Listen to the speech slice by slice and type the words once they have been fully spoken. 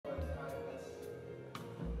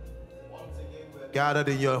gathered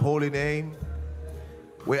in your holy name.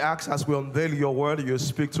 We ask as we unveil your word, you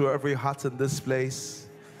speak to every heart in this place.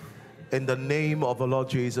 In the name of the Lord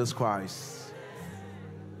Jesus Christ.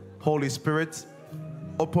 Holy Spirit,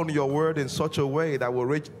 open your word in such a way that will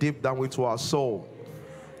reach deep down into our soul.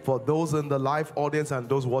 For those in the live audience and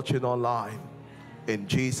those watching online. In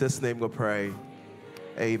Jesus' name we pray.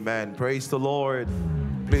 Amen. Praise the Lord.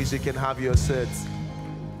 Please, you can have your seats.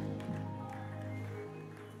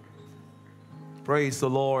 Praise the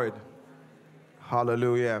Lord.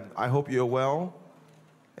 Hallelujah. I hope you're well.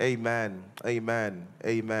 Amen. Amen.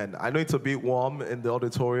 Amen. I know it's a bit warm in the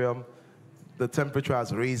auditorium. The temperature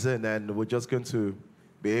has risen and we're just going to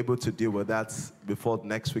be able to deal with that before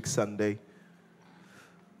next week Sunday.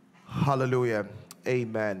 Hallelujah.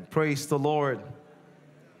 Amen. Praise the Lord.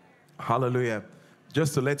 Hallelujah.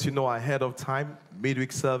 Just to let you know ahead of time,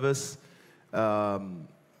 midweek service,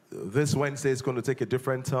 this Wednesday is going to take a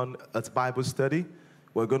different turn. It's Bible study.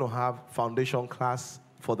 We're going to have foundation class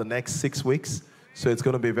for the next 6 weeks. So it's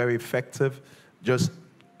going to be very effective, just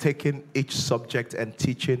taking each subject and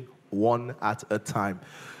teaching one at a time.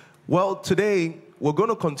 Well, today we're going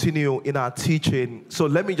to continue in our teaching. So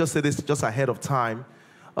let me just say this just ahead of time.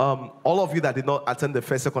 All of you that did not attend the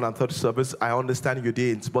first, second, and third service, I understand you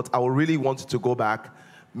didn't, but I would really want you to go back,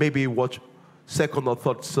 maybe watch second or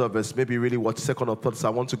third service, maybe really watch second or third. So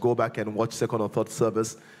I want to go back and watch second or third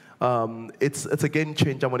service. It's a game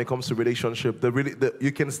changer when it comes to relationship.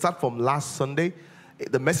 You can start from last Sunday.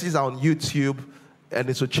 The messages are on YouTube, and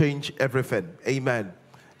it will change everything. Amen.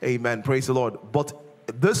 Amen. Praise the Lord. But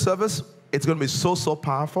this service, it's going to be so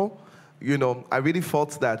powerful. You know, I really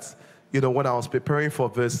thought that, you know, when I was preparing for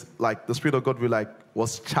this, like the Spirit of God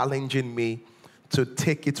was challenging me to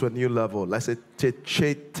take it to a new level. Let's say to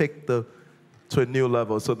take to a new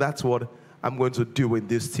level. So that's what I'm going to do in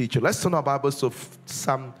this teaching. Let's turn our Bibles to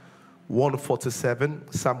Psalm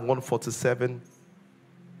 147. Psalm 147.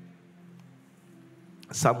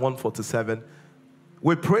 Psalm 147.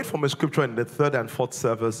 We prayed from a scripture in the third and fourth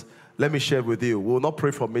service. Let me share with you. We will not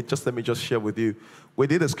pray from it. Let me share with you. We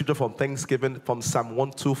did a scripture from Thanksgiving from Psalm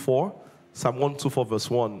 124. Psalm 124 verse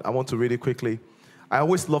 1. I want to read it quickly. I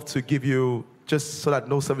always love to give you, just so that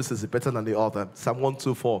no service is better than the other. Psalm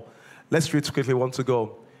 124. Let's read quickly. Want to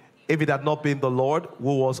go. If it had not been the Lord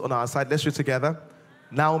who was on our side. Let's read together.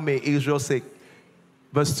 Now may Israel say.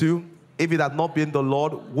 Verse 2. If it had not been the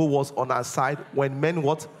Lord who was on our side, when men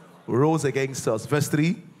what? Rose against us. Verse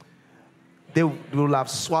 3. They will have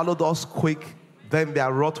swallowed us quick. Then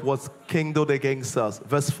their wrath was kindled against us.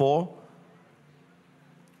 Verse 4.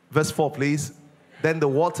 Verse 4, please. Then the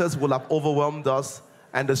waters will have overwhelmed us,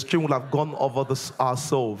 and the stream will have gone over our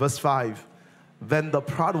soul. Verse 5. Then the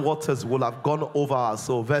proud waters will have gone over our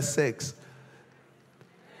soul. Verse 6.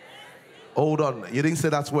 Hold on. You didn't say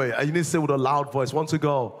that way. You didn't say with a loud voice. Want to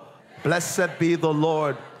go. Blessed be the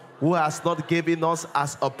Lord who has not given us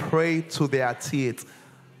as a prey to their teeth.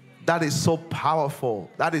 That is so powerful.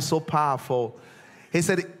 That is so powerful. He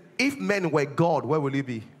said, if men were God, where will he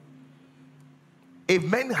be? If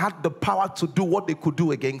men had the power to do what they could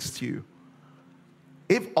do against you,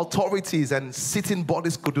 if authorities and sitting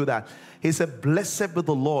bodies could do that, he said, blessed be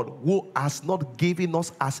the Lord who has not given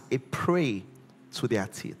us as a prey to their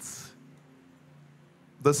teeth.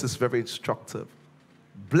 This is very instructive.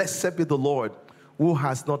 Blessed be the Lord who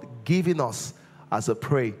has not given us as a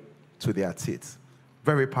prey to their teeth.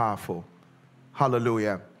 Very powerful.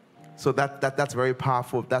 Hallelujah. So that's very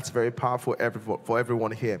powerful. That's very powerful for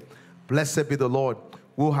everyone here. Blessed be the Lord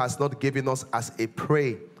who has not given us as a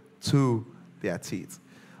prey to their teeth.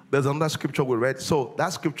 There's another scripture we read. So that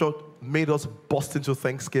scripture made us burst into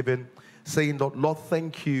thanksgiving, saying, Lord,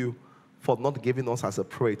 thank you for not giving us as a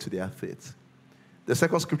prey to their teeth. The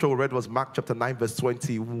second scripture we read was Mark chapter 9, verse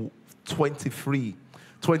 21 to 23.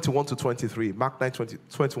 Mark 9,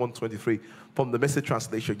 21 to 23 from the Message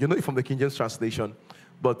translation. You know it from the King James translation,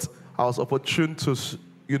 but I was opportune to,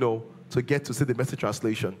 to get to see the Message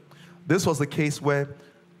translation. This was the case where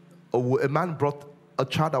a man brought a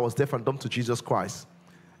child that was deaf and dumb to Jesus Christ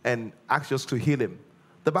and asked Jesus to heal him.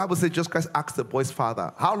 The Bible says Jesus Christ asked the boy's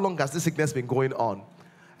father, how long has this sickness been going on?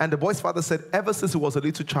 And the boy's father said, ever since he was a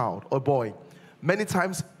little child or boy, many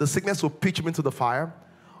times the sickness will pitch him into the fire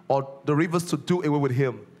or the rivers to do away with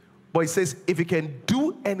him. But he says, if he can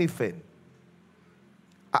do anything,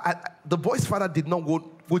 the boy's father did not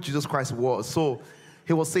know who Jesus Christ was. So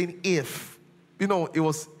he was saying, if.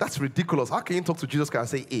 That's ridiculous. How can you talk to Jesus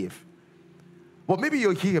Christ and say, if? But maybe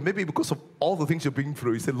you're here, maybe because of all the things you're bringing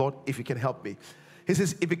through, you say, Lord, if you can help me. He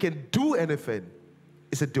says, if you can do anything,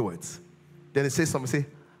 he said, do it. Then he says something, say,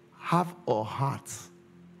 have a heart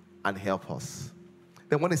and help us.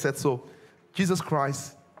 Then when he said so, Jesus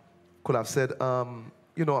Christ could have said,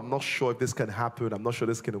 you know, I'm not sure if this can happen. I'm not sure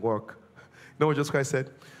this can work. You know what Jesus Christ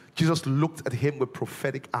said? Jesus looked at him with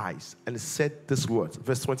prophetic eyes and said this word,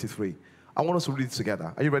 verse 23. I want us to read it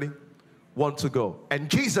together. Are you ready? 1 to go. And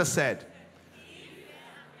Jesus said,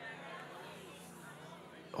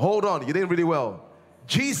 hold on, you didn't really well.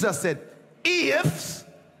 Jesus said, if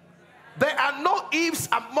there are no ifs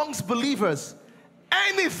amongst believers,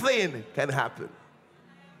 anything can happen.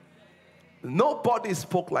 Nobody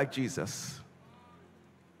spoke like Jesus.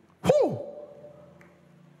 Who?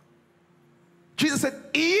 Jesus said,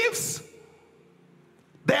 ifs,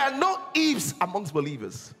 there are no ifs amongst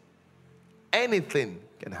believers, anything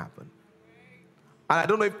can happen. And I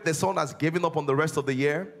don't know if there's someone that's giving up on the rest of the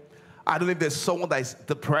year. I don't know if there's someone that is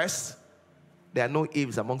depressed. There are no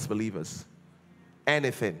ifs amongst believers.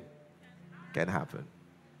 Anything can happen.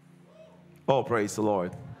 Oh, praise the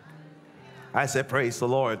Lord. I said, praise the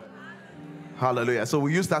Lord. Hallelujah. So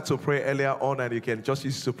we used that to pray earlier on, and you can just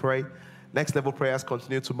use it to pray. Next level prayers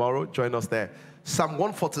continue tomorrow. Join us there. Psalm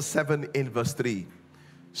 147 in verse 3.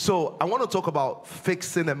 So I want to talk about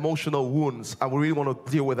fixing emotional wounds, and we really want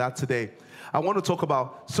to deal with that today. I want to talk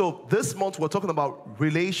about, so this month we're talking about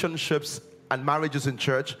relationships and marriages in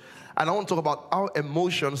church. And I want to talk about how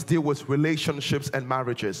emotions deal with relationships and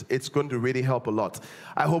marriages. It's going to really help a lot.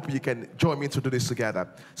 I hope you can join me to do this together.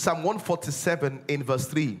 Psalm 147 in verse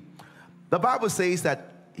 3. The Bible says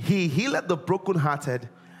that he healed the brokenhearted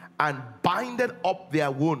and binded up their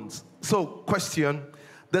wounds. So, question,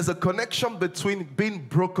 there's a connection between being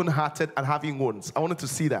brokenhearted and having wounds. I wanted to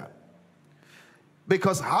see that.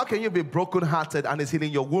 Because how can you be brokenhearted and is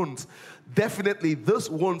healing your wounds? Definitely, those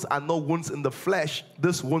wounds are not wounds in the flesh.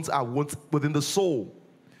 These wounds are wounds within the soul.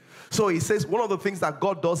 So he says one of the things that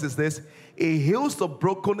God does is this. He heals the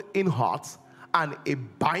broken in heart and he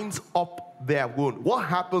binds up their wound. What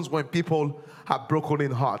happens when people are broken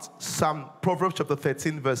in heart? Proverbs chapter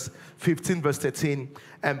 13 verse 15 verse 13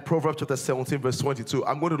 and Proverbs chapter 17 verse 22.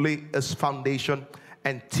 I'm going to lay a foundation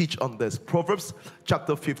and teach on this. Proverbs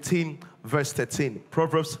chapter 15 verse 13.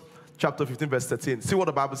 Proverbs chapter 15 verse 13. See what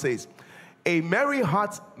the Bible says. A merry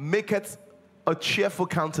heart maketh a cheerful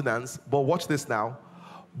countenance, but watch this now.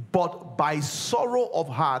 But by sorrow of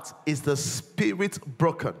heart is the spirit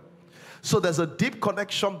broken. So there's a deep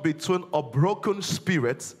connection between a broken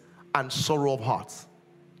spirit and sorrow of heart.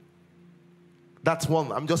 That's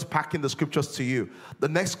one. I'm just packing the scriptures to you. The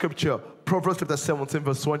next scripture, Proverbs chapter 17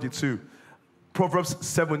 verse 22. Proverbs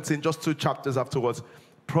 17, just 2 chapters afterwards.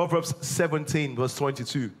 Proverbs 17 verse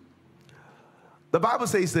 22. The Bible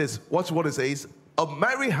says this. Watch what it says. A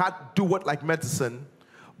merry heart doeth like medicine,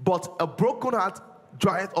 but a broken heart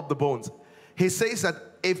drieth up the bones. He says that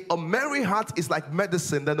if a merry heart is like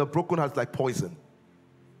medicine, then a broken heart is like poison.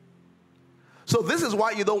 So this is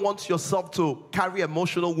why you don't want yourself to carry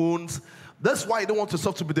emotional wounds. That's why you don't want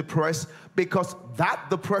yourself to be depressed, because that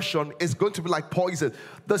depression is going to be like poison.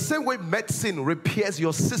 The same way medicine repairs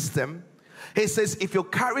your system, he says if you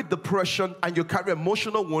carry depression and you carry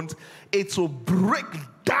emotional wounds, it will break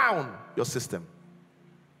down your system.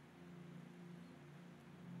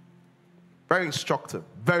 Very instructive.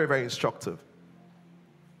 Very, very instructive.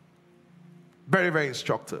 Very, very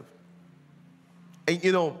instructive. And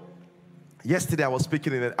you know, yesterday I was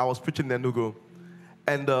preaching in Enugu,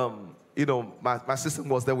 and you know, my sister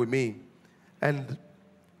was there with me, and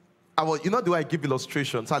I was, you know, do I give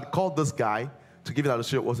illustrations? So I called this guy to give an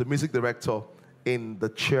illustration. Was a music director in the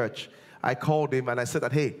church. I called him and I said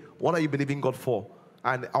that, hey, what are you believing God for?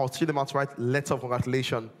 And I was telling him how to write letter of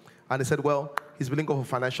congratulation, and he said, well, he's believing God for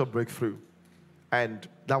financial breakthrough. And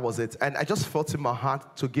that was it. And I just felt in my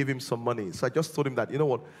heart to give him some money. So I just told him that, you know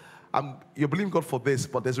what, you're believing God for this,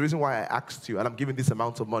 but there's a reason why I asked you, and I'm giving this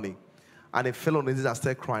amount of money. And he fell on his knees and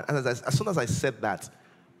started crying. And as soon as I said that,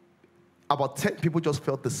 about 10 people just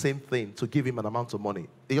felt the same thing to give him an amount of money.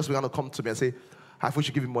 They just began to come to me and say, I we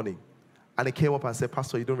should give him money. And he came up and said,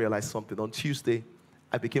 Pastor, you don't realize something. On Tuesday,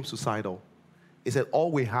 I became suicidal. He said,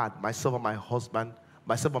 all we had, myself and my husband,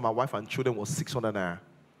 myself and my wife and children, was 600 naira.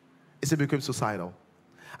 He said, became suicidal.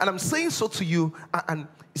 And I'm saying so to you, and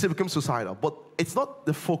he said, became suicidal. But it's not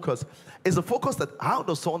the focus. It's the focus that how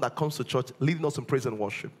does someone that comes to church leading us in praise and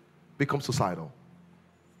worship become suicidal?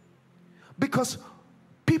 Because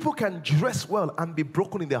people can dress well and be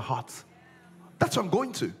broken in their hearts. That's what I'm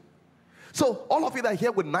going to. So all of you that are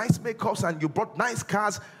here with nice makeups and you brought nice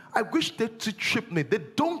cars, I wish they to trip me. They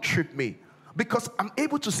don't trip me, because I'm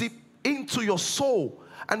able to see into your soul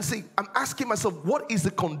and say, I'm asking myself, what is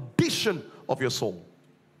the condition of your soul?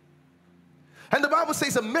 And the Bible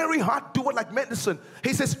says a merry heart doeth like medicine.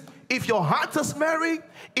 He says, if your heart is merry,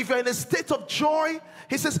 if you're in a state of joy,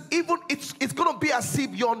 he says, even it's going to be as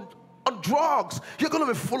if you're on drugs. You're going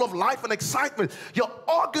to be full of life and excitement. Your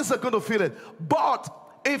organs are going to feel it. But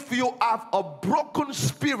if you have a broken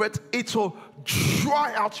spirit, it will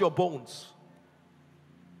dry out your bones.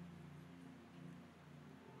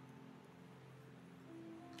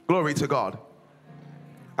 Glory to God.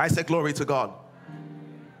 I said glory to God.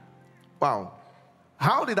 Wow.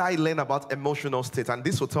 How did I learn about emotional state? And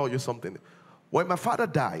this will tell you something. When my father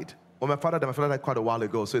died quite a while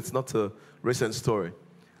ago, so it's not a recent story.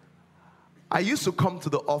 I used to come to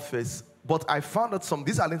the office, but I found out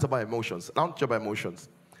these are learned about emotions, not about emotions.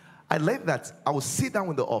 I learned that I would sit down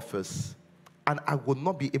in the office and I would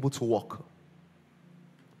not be able to walk.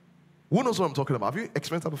 Who knows what I'm talking about? Have you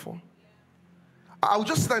experienced that before? I would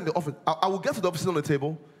just sit in the office. I would get to the office on the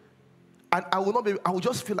table, and I would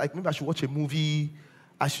just feel like maybe I should watch a movie.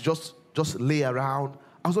 I should just lay around.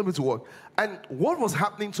 I was not able to work. And what was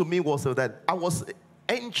happening to me was that I was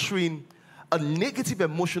entering a negative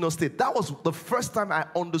emotional state. That was the first time I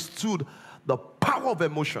understood the power of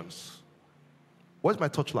emotions. Where's my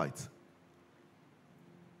torchlight?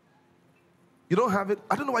 You don't have it?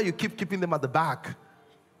 I don't know why you keep keeping them at the back.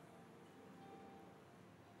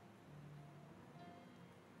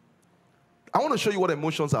 I want to show you what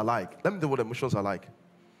emotions are like. Let me tell you what emotions are like.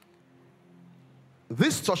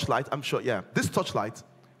 This torchlight, this torchlight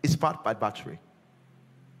is powered by battery.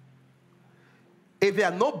 If there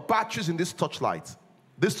are no batteries in this torchlight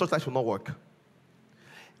will not work.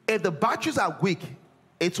 If the batteries are weak,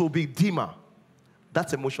 it will be dimmer.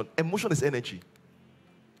 That's emotion. Emotion is energy.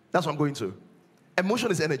 That's what I'm going to.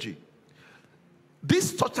 Emotion is energy.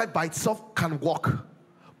 This torchlight by itself can work,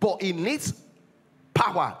 but it needs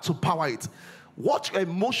power to power it. What your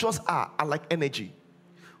emotions are like energy.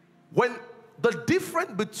 When the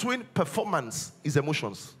difference between performance is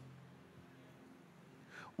emotions.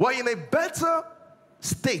 When in a better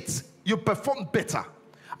state, you perform better.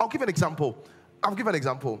 I'll give an example.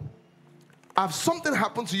 Have something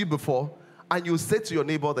happened to you before, and you say to your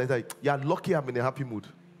neighbor that you're lucky I'm in a happy mood.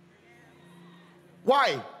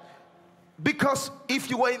 Why? Because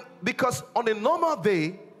on a normal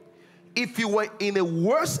day, if you were in a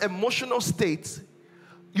worse emotional state,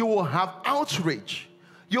 you will have outrage.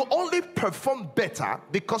 You only perform better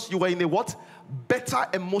because you were in a what? Better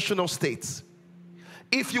emotional state.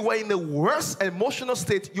 If you were in a worse emotional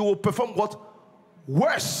state, you will perform what?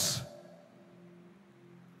 Worse.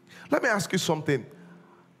 Let me ask you something.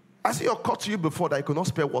 I see occurred to you before that you could not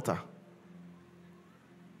spell water.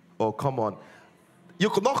 Oh, come on. You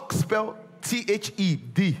could not spell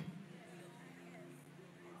THED.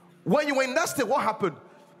 When you were in that state, what happened?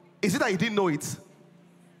 Is it that you didn't know it?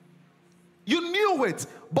 You knew it,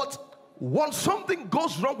 but when something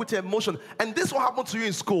goes wrong with your emotion, and this will happen to you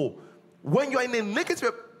in school, when you're in a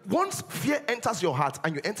negative, once fear enters your heart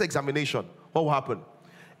and you enter examination, what will happen?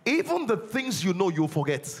 Even the things you know, you'll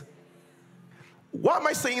forget. Why am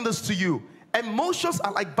I saying this to you? Emotions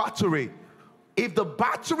are like battery. If the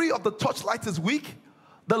battery of the torchlight is weak,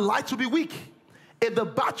 the light will be weak. If the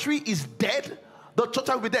battery is dead, the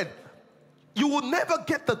torchlight will be dead. You will never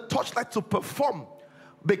get the torchlight to perform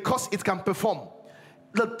because it can perform.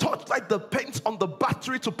 The torchlight depends on the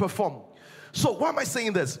battery to perform. So why am I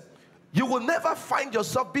saying this? You will never find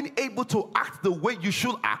yourself being able to act the way you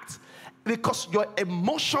should act because your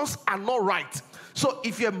emotions are not right. So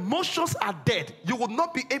if your emotions are dead, you will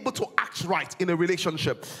not be able to act right in a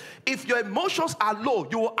relationship. If your emotions are low,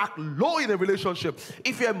 you will act low in a relationship.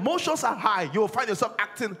 If your emotions are high, you will find yourself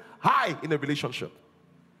acting high in a relationship.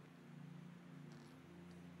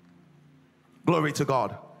 Glory to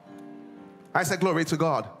God. I said glory to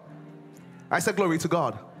God. I said glory to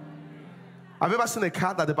God. Have you ever seen a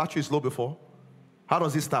car that the battery is low before? How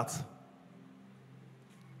does it start?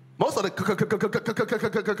 Most of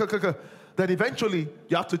the then eventually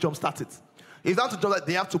you have to jump start it. If you have to jump start,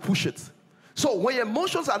 they have to push it. So when your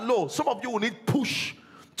emotions are low, some of you will need push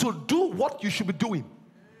to do what you should be doing.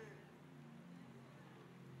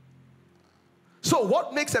 So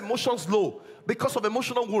what makes emotions low? Because of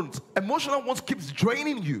emotional wounds. Emotional wounds keeps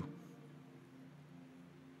draining you.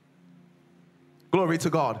 Glory to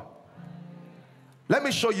God. Let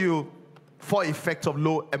me show you 4 effects of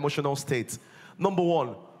low emotional states. Number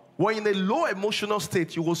 1, when in a low emotional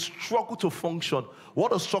state, you will struggle to function.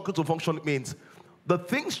 What does struggle to function means? The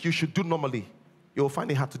things you should do normally, you will find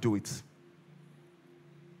it hard to do it.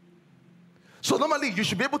 So normally, you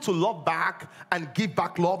should be able to love back and give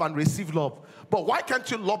back love and receive love. But why can't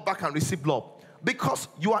you love back and receive love? Because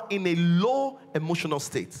you are in a low emotional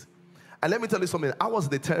state. And let me tell you something. I was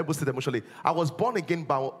in a terrible state emotionally. I was born again,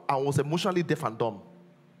 but I was emotionally deaf and dumb.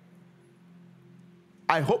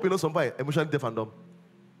 I hope you know somebody emotionally deaf and dumb.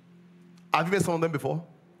 Have you met some of them before?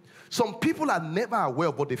 Some people are never aware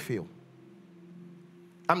of what they feel.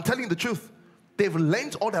 I'm telling you the truth. They've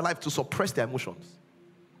learned all their life to suppress their emotions.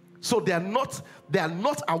 So they are not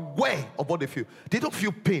aware of what they feel. They don't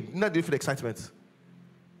feel pain, neither do they feel excitement.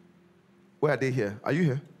 Where are they here? Are you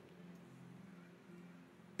here?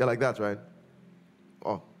 You're like that, right?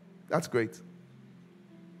 Oh, that's great.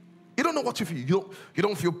 You don't know what you feel. You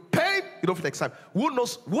don't feel pain. You don't feel excitement.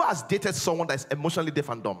 Who has dated someone that is emotionally deaf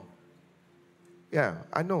and dumb? Yeah,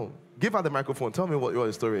 I know. Give her the microphone. Tell me what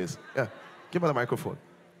your story is. Yeah, give her the microphone.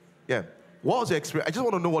 Yeah. What was your experience? I just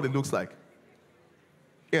want to know what it looks like.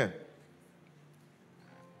 Yeah.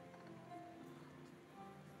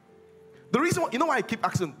 The reason why, you know why I keep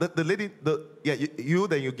asking the lady, then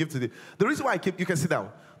you give to the reason why you can sit down.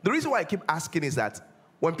 The reason why I keep asking is that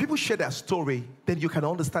when people share their story, then you can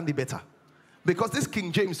understand it better. Because this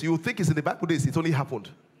King James, you think it's in the Bible days, it only happened.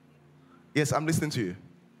 Yes, I'm listening to you.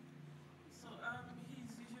 So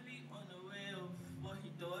he's usually unaware of what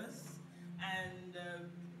he does, and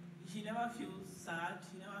he never feels sad,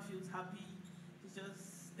 he never feels happy, he's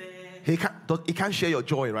just there. He can't share your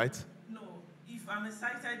joy, right? No, if I'm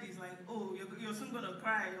excited, he's like, oh, you're soon gonna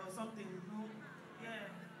cry or something. No, yeah.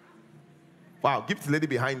 Wow, give it to the lady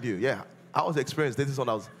behind you. Yeah. How was the experience dating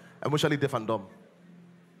someone that was emotionally deaf and dumb?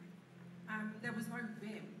 There was no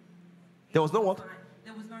vim. There was no what?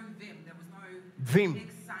 There was no vim. There was no vim.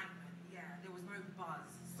 Excitement. Yeah, there was no buzz.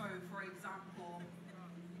 So, for example,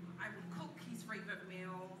 I would cook his favorite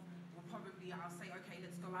meal. I'll say, okay,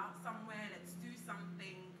 let's go out somewhere, let's do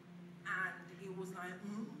something, and it was like,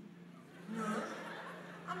 no.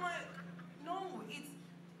 I'm like, no,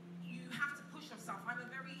 you have to push yourself. I'm a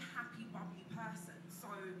very happy, bubbly person, so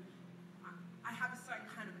I have a certain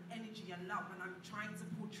kind of energy and love, and I'm trying to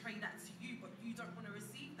portray that to you, but you don't want to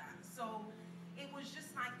receive that. So it was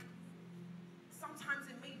just like, sometimes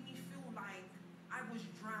it made me feel like I was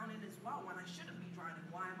drowning as well when I shouldn't be drowning.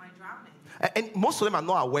 Why am I drowning? And most of them are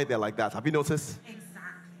not aware they're like that. Have you noticed? Exactly.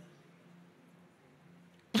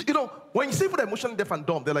 You know, when you say people are emotionally deaf and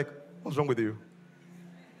dumb, they're like, what's wrong with you?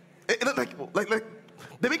 Like,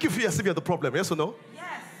 they make you feel as if you're the problem, yes or no?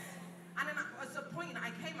 Yes. And then at a point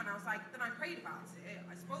I came and I was like, then I prayed about it.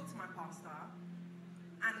 I spoke to my pastor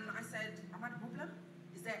and I said, am I the problem?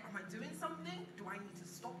 Am I doing something? Do I need to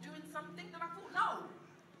stop doing something? Then I thought,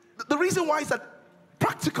 no. The reason why is that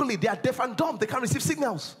practically they are deaf and dumb. They can't receive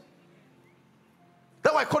signals.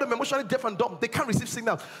 That's why I call them emotionally deaf and dumb. They can't receive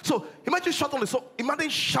signals. So imagine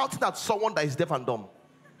shouting at someone that is deaf and dumb.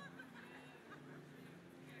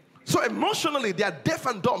 So emotionally, they are deaf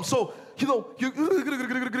and dumb. So, and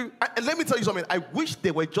let me tell you something. I wish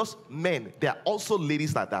they were just men. There are also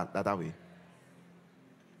ladies like that way.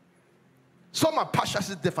 Some are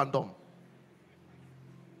partially deaf and dumb.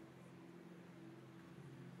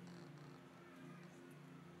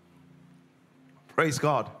 Praise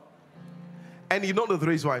God. And you know the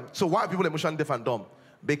reason why. So why are people emotionally deaf and dumb?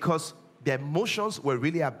 Because their emotions were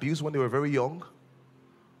really abused when they were very young,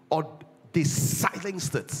 or they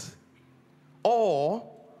silenced it, or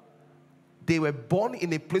they were born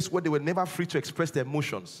in a place where they were never free to express their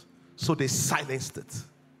emotions, so they silenced it.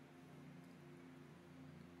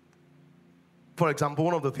 For example,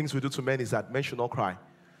 one of the things we do to men is that men should not cry.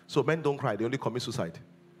 So men don't cry, they only commit suicide.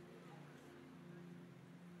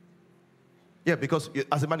 Yeah, because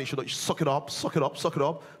as a man, you should suck it up, suck it up, suck it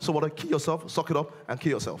up. So what? Kill yourself, suck it up, and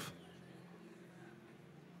kill yourself.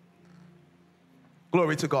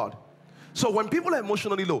 Glory to God. So when people are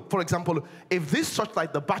emotionally low, for example, if this church,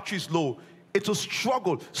 like the battery is low, it will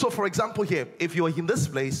struggle. So for example here, if you're in this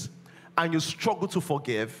place and you struggle to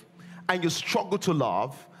forgive, and you struggle to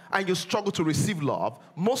love, and you struggle to receive love,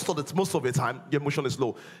 most of the time, your emotion is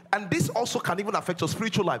low. And this also can even affect your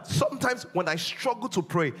spiritual life. Sometimes when I struggle to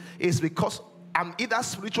pray, it's because I'm either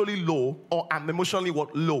spiritually low or I'm emotionally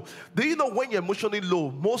low. Do you know when you're emotionally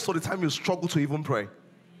low, most of the time you struggle to even pray,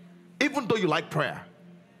 even though you like prayer?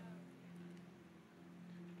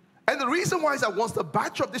 And the reason why is that once the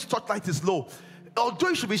battery of this torch light is low, although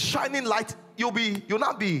it should be shining light, you'll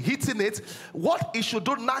not be hitting it. What it should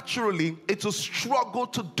do naturally is to struggle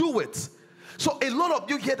to do it. So a lot of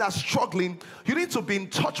you here that are struggling, you need to be in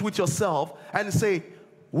touch with yourself and say,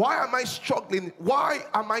 why am I struggling? Why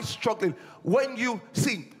am I struggling? When you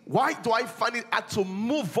see, why do I find it hard to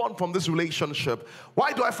move on from this relationship?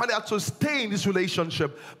 Why do I find it hard to stay in this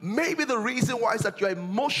relationship? Maybe the reason why is that you're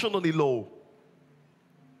emotionally low.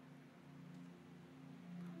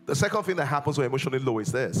 The second thing that happens when emotionally low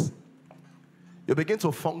is this. you begin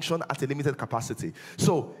to function at a limited capacity.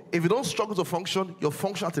 So if you don't struggle to function, you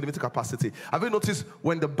function at a limited capacity. Have you noticed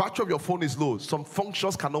when the battery of your phone is low, some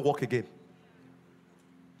functions cannot work again?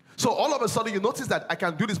 So all of a sudden you notice that I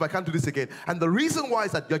can do this, but I can't do this again. And the reason why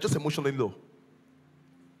is that you're just emotionally low.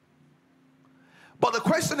 But the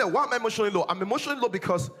question is, why am I emotionally low? I'm emotionally low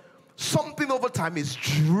because something over time is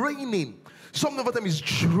draining. Something over time is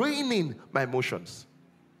draining my emotions.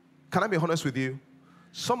 Can I be honest with you?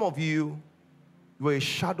 Some of you were a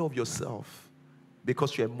shadow of yourself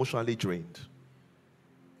because you're emotionally drained.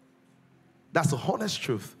 That's the honest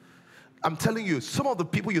truth. I'm telling you, some of the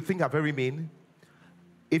people you think are very mean,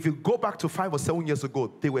 if you go back to 5 or 7 years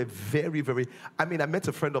ago, they were very, very... I met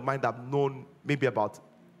a friend of mine that I've known maybe about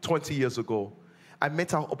 20 years ago. I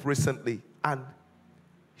met her up recently, and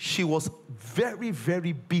she was very,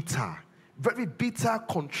 very bitter,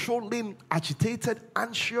 controlling, agitated,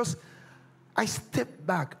 anxious. I stepped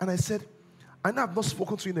back and I said, I know I've not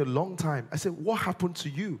spoken to you in a long time. I said, what happened to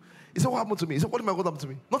you? He said, what happened to me? He said, what did my God happen to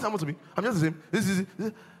me? Nothing happened to me. I'm just the same.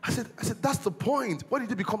 This. I said, that's the point. Why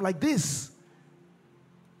did you become like this?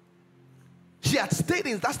 She had stayed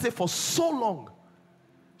in that state for so long.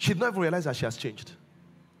 She did not even realize that she has changed.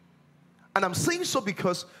 And I'm saying so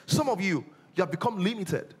because some of you have become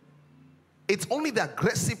limited. It's only the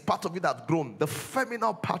aggressive part of you that has grown. The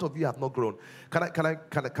feminine part of you have not grown.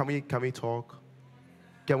 Can we talk?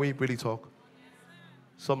 Can we really talk?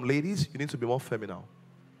 Some ladies, you need to be more feminine.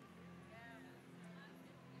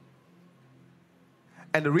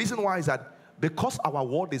 And the reason why is that because our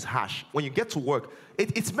world is harsh, when you get to work,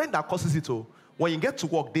 it's men that causes it all. When you get to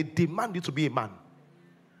work, they demand you to be a man.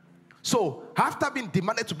 So, after being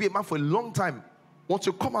demanded to be a man for a long time, once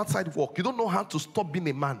you come outside work, you don't know how to stop being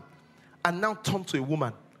a man and now turn to a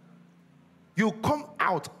woman. You come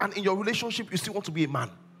out and in your relationship, you still want to be a man.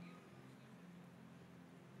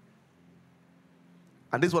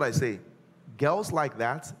 And this is what I say. Girls like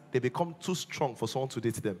that, they become too strong for someone to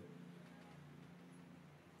date them.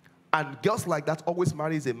 And girls like that always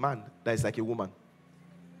marries a man that is like a woman.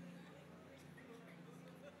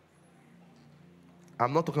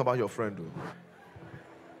 I'm not talking about your friend, though.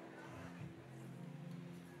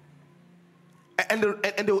 And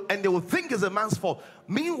they will think it's a man's fault.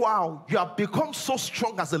 Meanwhile, you have become so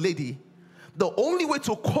strong as a lady, the only way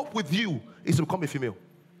to cope with you is to become a female.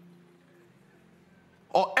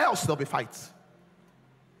 Or else there'll be fights.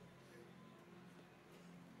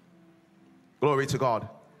 Glory to God.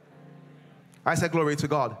 I said glory to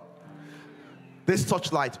God. This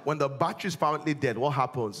torchlight, when the battery is apparently dead, what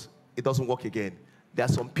happens? It doesn't work again. There are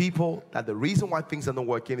some people that the reason why things are not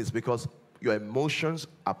working is because your emotions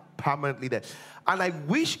are permanently there. And I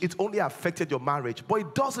wish it only affected your marriage, but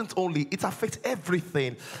it doesn't only. It affects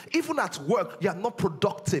everything. Even at work, you are not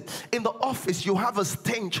productive. In the office, you have a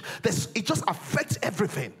stench. It just affects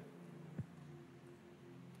everything.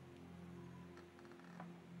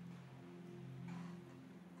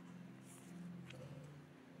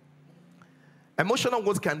 Emotional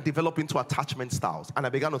wounds can develop into attachment styles. And I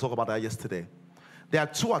began to talk about that yesterday. There are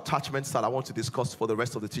 2 attachment styles I want to discuss for the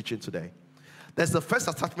rest of the teaching today. There's the first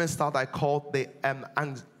attachment style that I call the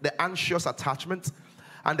anxious attachment.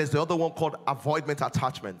 And there's the other one called avoidment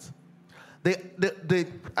attachment. And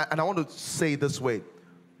I want to say it this way.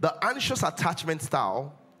 The anxious attachment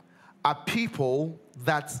style are people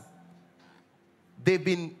that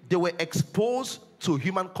they were exposed to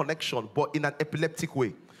human connection, but in an epileptic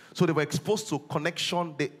way. So they were exposed to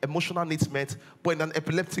connection, the emotional needs met, but in an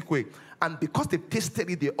epileptic way. And because they tasted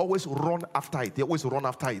it, they always run after it. The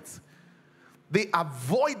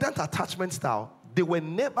avoidant attachment style, they were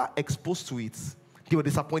never exposed to it. They were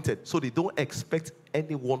disappointed, so they don't expect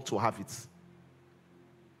anyone to have it.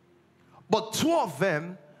 But 2 of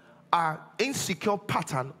them are insecure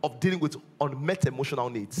pattern of dealing with unmet emotional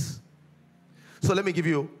needs. So let me give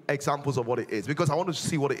you examples of what it is, because I want to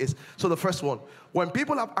see what it is. So the first one, when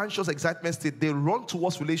people have anxious excitement state, they run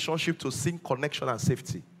towards relationship to seek connection and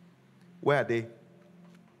safety. Where are they?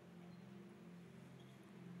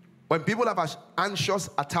 When people have an anxious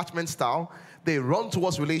attachment style, they run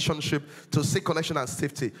towards relationship to seek connection and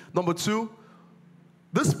safety. Number 2,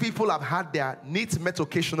 these people have had their needs met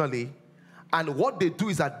occasionally, and what they do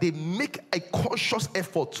is that they make a conscious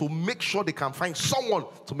effort to make sure they can find someone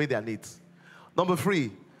to meet their needs. Number 3,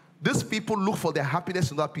 these people look for their happiness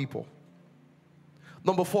in other people.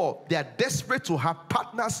 Number 4, they are desperate to have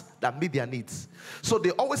partners that meet their needs. So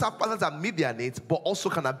they always have partners that meet their needs, but also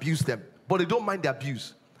can abuse them. But they don't mind the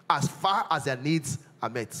abuse as far as their needs are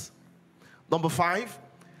met. Number 5,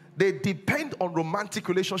 they depend on romantic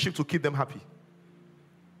relationship to keep them happy.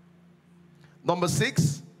 Number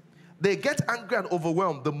 6, They get angry and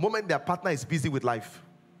overwhelmed the moment their partner is busy with life.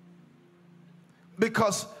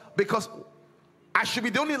 Because I should be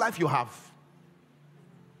the only life you have.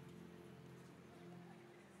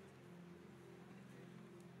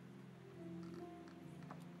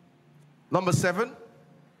 Number 7.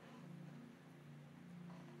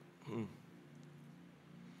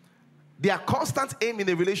 Their constant aim in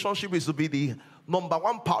a relationship is to be the number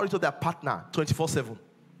one priority of their partner 24/7.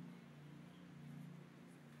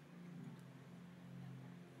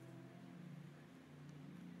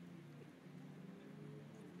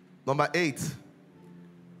 Number 8,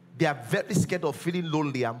 they are very scared of feeling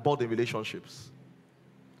lonely and bored in relationships.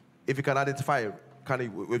 If you can identify, can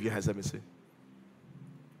you wave your hands? Let me see.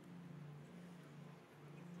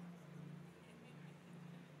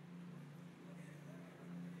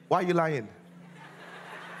 Why are you lying?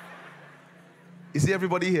 Is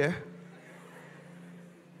everybody here?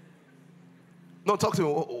 No, talk to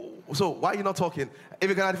me. So why are you not talking? If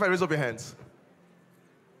you can identify, raise up your hands.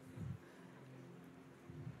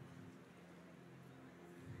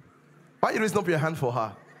 Why are you raising up your hand for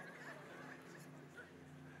her?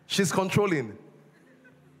 She's controlling.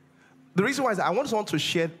 The reason why is I want someone to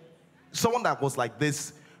share, someone that was like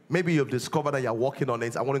this. Maybe you've discovered that you're working on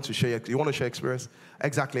it. I wanted to share. You want to share experience?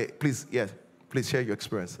 Exactly. Please, yes. Please share your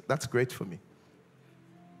experience. That's great for me.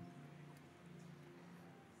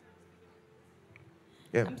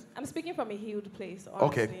 Yeah. I'm speaking from a healed place,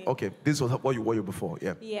 honestly. Okay. This was what you were before.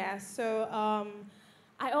 Yeah. Yeah. So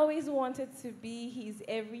I always wanted to be his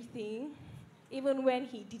everything, even when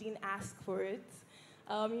he didn't ask for it.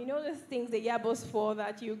 You know those things the yabos for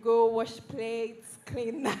that you go wash plates,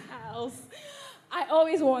 clean the house. I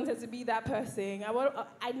always wanted to be that person.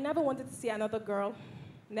 I never wanted to see another girl,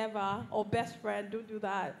 never, or best friend. Don't do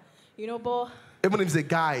that, you know. But even if it's a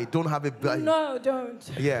guy, don't have a guy. No,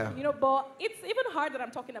 don't. Yeah. You know, but it's even hard that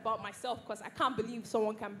I'm talking about myself because I can't believe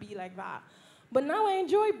someone can be like that. But now I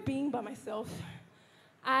enjoy being by myself.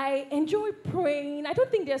 I enjoy praying. I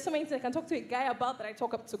don't think there's so many things I can talk to a guy about that I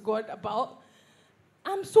talk up to God about.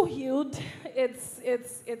 I'm so healed.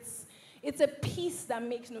 It's a peace that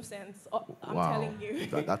makes no sense. I'm telling you.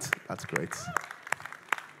 That's great.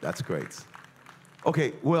 That's great.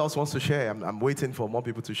 Okay, who else wants to share? I'm waiting for more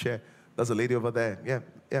people to share. There's a lady over there.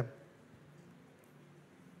 Yeah.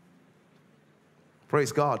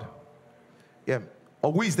 Praise God. Yeah.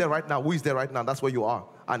 Or who is there right now? Who is there right now? That's where you are.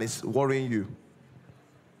 And it's worrying you.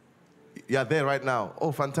 You're there right now.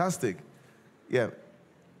 Oh, fantastic. Yeah.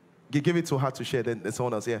 Give it to her to share. Then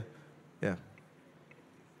someone else. Yeah.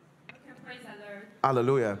 Praise the Lord.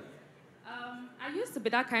 Hallelujah. I used to be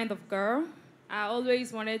that kind of girl. I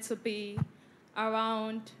always wanted to be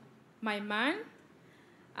around my man.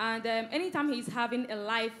 And anytime he's having a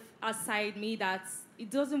life outside me that it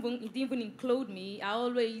didn't even include me, I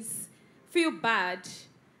always feel bad.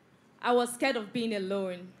 I was scared of being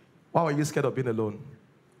alone. Why were you scared of being alone?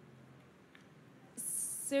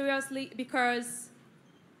 Seriously, because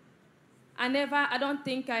I don't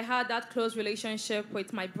think I had that close relationship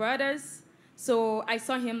with my brothers. So I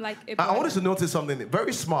saw him like a brother. I want you to notice something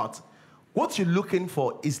very smart. What you're looking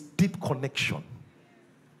for is deep connection.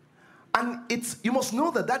 And you must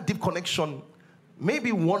know that deep connection,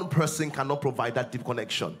 maybe one person cannot provide that deep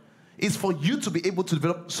connection. It's for you to be able to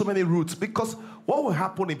develop so many roots, because what will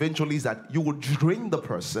happen eventually is that you will drain the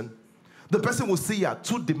person will see you are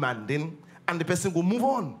too demanding, and the person will move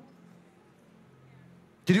on.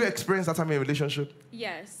 Did you experience that time in a relationship?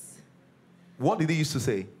 Yes. What did he used to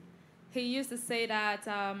say? He used to say that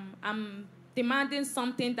I'm demanding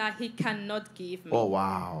something that he cannot give me. Oh,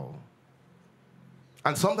 wow.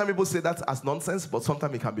 And sometimes people say that as nonsense, but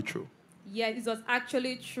sometimes it can be true. Yeah, it was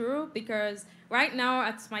actually true, because right now,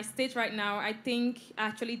 at my stage right now, I think I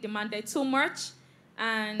actually demanded too much.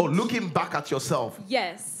 And looking back at yourself.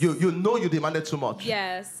 Yes. You know you demanded too much.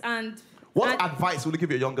 Yes. And what advice would you give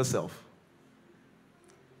your younger self?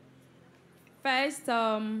 First,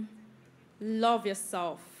 love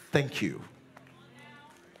yourself. Thank you.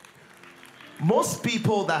 Most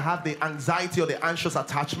people that have the anxiety or the anxious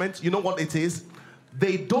attachment, you know what it is?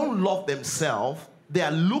 They don't love themselves. They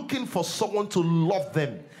are looking for someone to love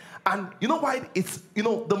them. And you know why?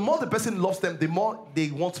 The more the person loves them, the more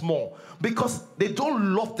they want more. Because they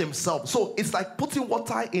don't love themselves. So it's like putting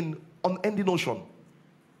water in an ending ocean.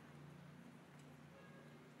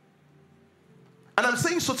 And I'm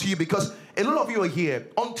saying so to you because a lot of you are here.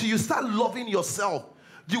 Until you start loving yourself,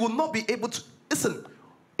 you will not be able to... Listen,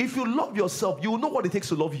 if you love yourself, you will know what it takes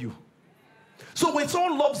to love you. So when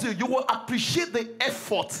someone loves you, you will appreciate the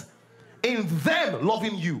effort in them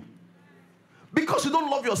loving you. Because you don't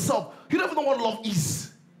love yourself, you don't even know what love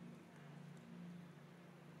is.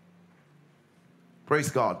 Praise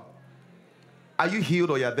God. Are you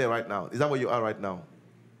healed or you're there right now? Is that where you are right now?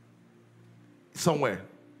 Somewhere.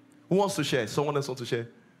 Who wants to share? Someone else wants to share?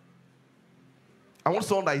 I want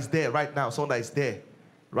someone that is there right now. Someone that is there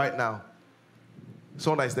right now.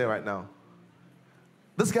 Someone that is there right now.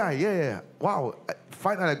 This guy, yeah. Wow.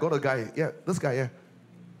 Finally, I got a guy. Yeah, this guy, yeah.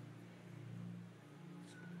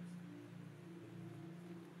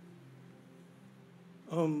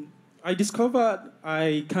 I discovered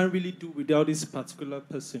I can't really do without this particular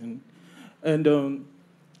person. And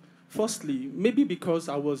firstly, maybe because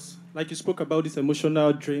I was, like you spoke about, this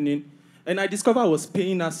emotional draining, and I discovered I was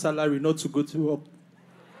paying her salary not to go to work.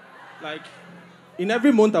 Like, in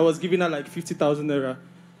every month I was giving her like 50,000 naira.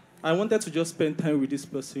 I wanted to just spend time with this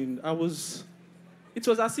person. It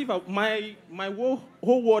was as if my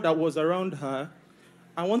whole world that was around her,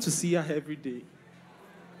 I want to see her every day.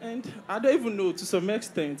 And I don't even know, to some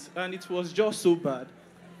extent, and it was just so bad.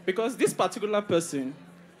 Because this particular person,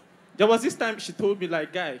 there was this time she told me,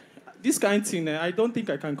 like, guy, this kind of thing, I don't think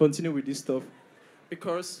I can continue with this stuff.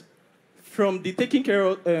 Because from the taking care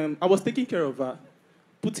of, I was taking care of her,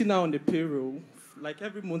 putting her on the payroll. Like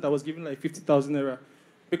every month I was giving like 50,000 naira.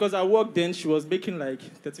 Because I worked then, she was making like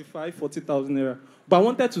 35, 40,000 naira. But I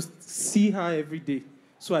wanted to see her every day.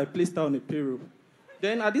 So I placed her on the payroll.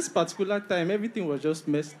 Then at this particular time, everything was just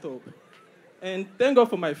messed up. And thank God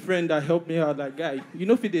for my friend that helped me out, like, guy, you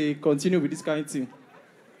know if they continue with this kind of thing.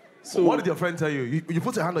 So what did your friend tell you? You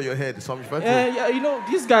put your hand on your head. So yeah, you know,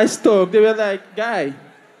 these guys talk. They were like, guy,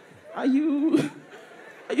 are you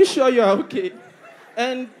sure you're okay?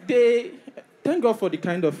 And they, thank God for the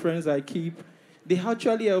kind of friends I keep. They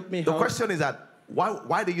actually helped me out. The question is that,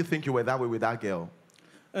 why do you think you were that way with that girl?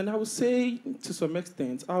 And I would say, to some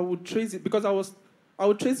extent, I would trace it, because I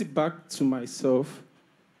would trace it back to myself.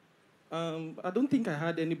 I don't think I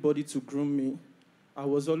had anybody to groom me. I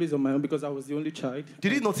was always on my own because I was the only child.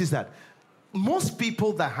 Did you notice that? Most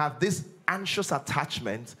people that have this anxious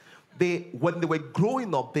attachment, when they were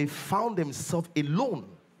growing up, they found themselves alone.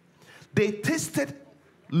 They tasted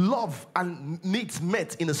love and needs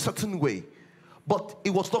met in a certain way, but it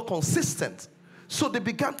was not consistent. So they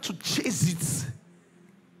began to chase it.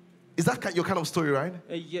 Is that your kind of story, right?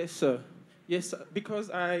 Yes, sir. Yes, sir. Because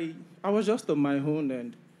I was just on my own,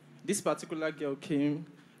 and this particular girl came,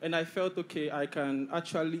 and I felt, okay, I can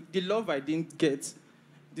actually, the love I didn't get,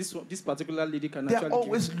 this particular lady can actually They're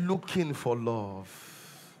always looking for love.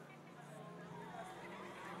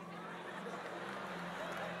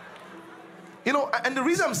 You know, and the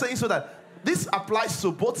reason I'm saying so that this applies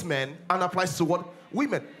to both men and applies to what?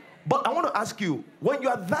 Women. But I want to ask you, when you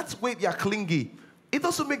are that way, you're clingy, it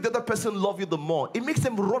doesn't make the other person love you the more. It makes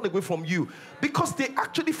them run away from you because they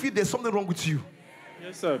actually feel there's something wrong with you.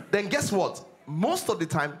 Yes, sir. Then guess what? Most of the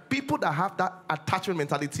time, people that have that attachment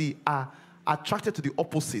mentality are attracted to the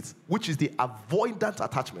opposite, which is the avoidant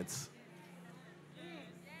attachments.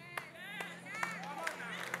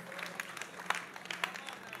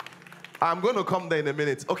 I'm going to come there in a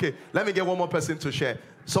minute. Okay, let me get one more person to share.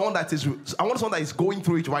 I want someone that is going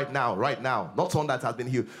through it right now. Not someone that has been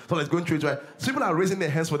healed. Someone that's going through it right now. So people are raising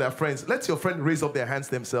their hands for their friends. Let your friend raise up their hands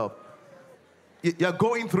themselves. You're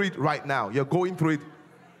going through it right now. You're going through it.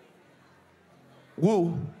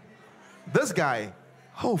 Woo. This guy.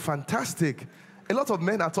 Oh, fantastic. A lot of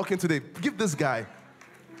men are talking today. Give this guy.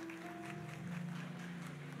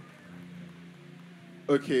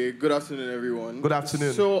 Okay, good afternoon, everyone. Good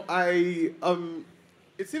afternoon. So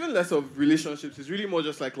it's even less of relationships. It's really more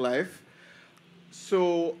just like life.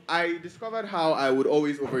 So I discovered how I would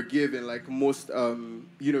always overgive in like most,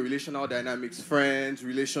 relational dynamics, friends,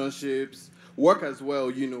 relationships, work as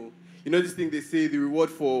well, You know this thing they say, the reward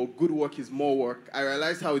for good work is more work. I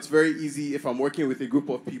realized how it's very easy if I'm working with a group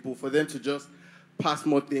of people for them to just pass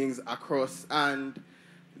more things across. And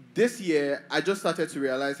this year, I just started to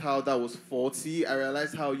realize how that was faulty. I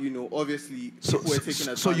realized how, obviously, people were taking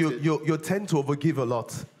advantage. So you tend to overgive a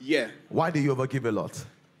lot? Yeah. Why do you overgive a lot?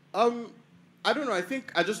 I don't know. I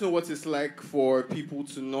think I just know what it's like for people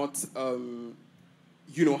to not,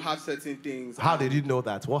 have certain things. How did you know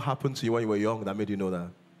that? What happened to you when you were young that made you know that?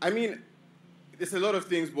 I mean, there's a lot of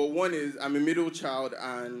things, but one is I'm a middle child,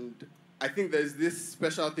 and I think there's this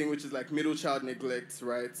special thing which is like middle child neglect,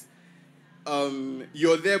 right?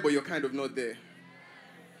 You're there, but you're kind of not there.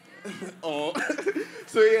 Oh.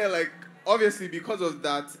 So yeah, like, obviously because of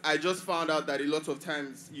that, I just found out that a lot of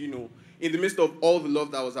times, in the midst of all the love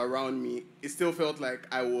that was around me, it still felt like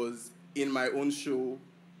I was in my own show,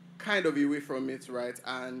 kind of away from it, right?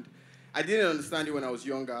 And I didn't understand it when I was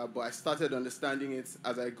younger, but I started understanding it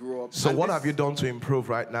as I grew up. So what have you done to improve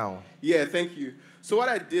right now? Yeah, thank you. So what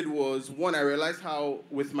I did was, one, I realized how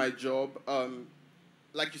with my job,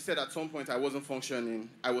 like you said, at some point I wasn't functioning.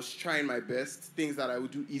 I was trying my best. Things that I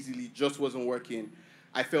would do easily just wasn't working.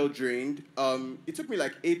 I felt drained. It took me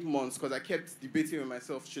like 8 months because I kept debating with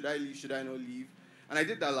myself, should I leave, should I not leave? And I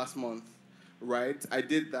did that last month, right? I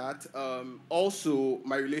did that. Also,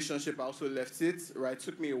 my relationship, I also left it, right? It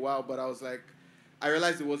took me a while, but I was like, I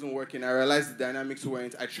realized it wasn't working. I realized the dynamics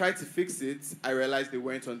weren't. I tried to fix it. I realized they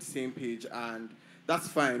weren't on the same page, and that's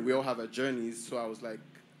fine. We all have our journeys, so I was like,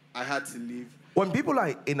 I had to leave. When people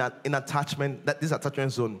are in attachment, this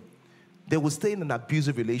attachment zone, they will stay in an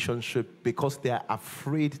abusive relationship because they are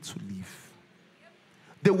afraid to leave.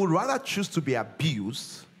 They would rather choose to be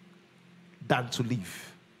abused than to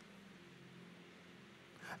leave.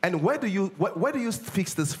 And where do you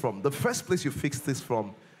fix this from? The first place you fix this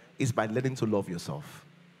from is by learning to love yourself.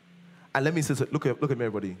 And let me say, look at me,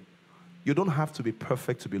 everybody. You don't have to be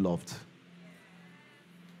perfect to be loved.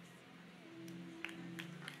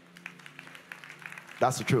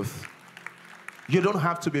 That's the truth. You don't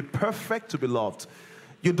have to be perfect to be loved.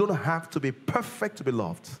 You don't have to be perfect to be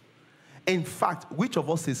loved. In fact, which of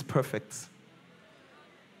us is perfect?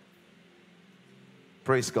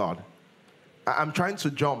 Praise God. I'm trying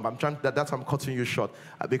to jump. That's why I'm cutting you short,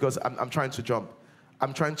 because I'm trying to jump.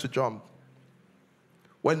 I'm trying to jump.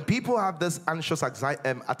 When people have this anxious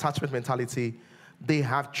attachment mentality, they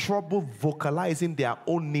have trouble vocalizing their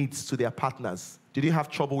own needs to their partners. Did you have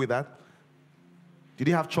trouble with that? Did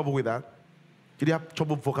you have trouble with that? Did you have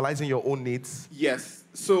trouble vocalizing your own needs? Yes.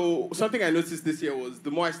 So something I noticed this year was the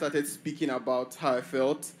more I started speaking about how I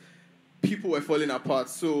felt, people were falling apart.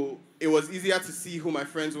 So it was easier to see who my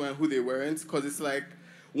friends were and who they weren't, because it's like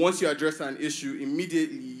once you address an issue,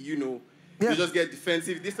 immediately, you just get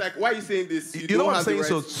defensive. It's like, why are you saying this? You know what I'm saying?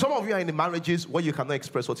 So some of you are in marriages where you cannot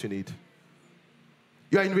express what you need.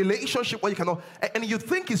 You're in a relationship where you cannot, and you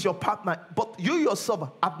think it's your partner, but you yourself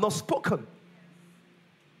have not spoken.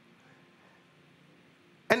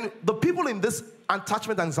 And the people in this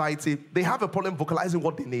attachment anxiety, they have a problem vocalizing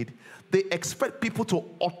what they need. They expect people to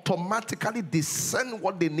automatically discern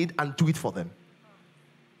what they need and do it for them.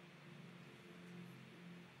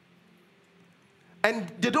 And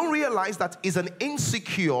they don't realize that it's an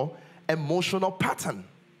insecure emotional pattern.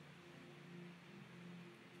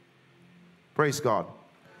 Praise God.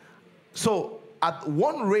 So at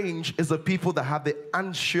one range is the people that have the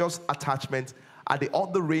anxious attachment. At the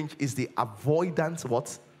other range is the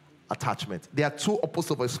avoidant attachment. They are two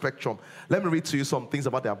opposites of a spectrum. Let me read to you some things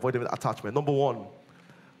about the avoidant attachment. Number one,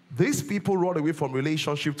 these people run away from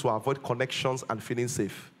relationship to avoid connections and feeling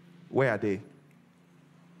safe. Where are they?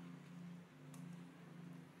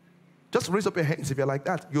 Just raise up your hands if you're like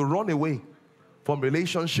that. You run away from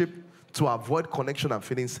relationship to avoid connection and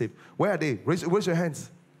feeling safe. Where are they? Raise your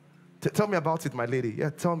hands. Tell me about it, my lady. Yeah,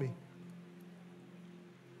 tell me.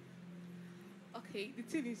 Okay, the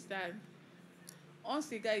thing is that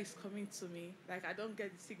once a guy is coming to me, like I don't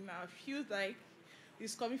get the signal, I feel like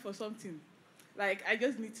he's coming for something. Like I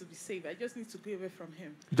just need to be safe. I just need to go away from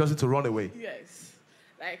him. You just need to run away. Yes.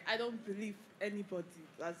 Like I don't believe anybody.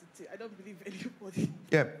 That's the thing. I don't believe anybody.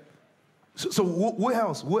 Yeah. So who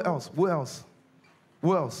else? Who else? Who else?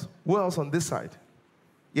 Who else? Who else on this side?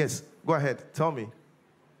 Yes, go ahead. Tell me.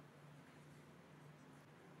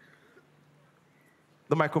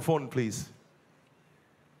 The microphone, please.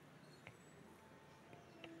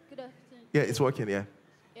 Good afternoon. Yeah, it's working, yeah.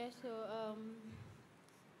 Yeah, so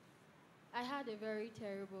I had a very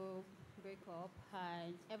terrible breakup,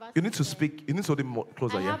 and ever You need to since speak. You need to hold it more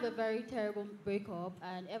closer, I yeah? have a very terrible breakup,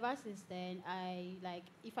 and ever since then,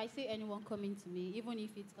 if I see anyone coming to me, even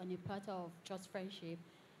if it's on a platter of just friendship,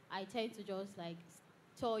 I tend to just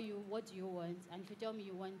tell you, what do you want? And if you tell me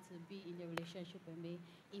you want to be in a relationship with me,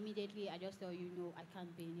 immediately I just tell you, no, I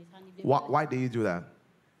can't be in it. And if Why do you do that?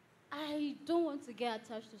 I don't want to get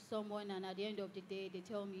attached to someone, and at the end of the day, they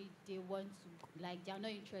tell me they want to, they are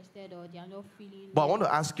not interested or they are not feeling. But I want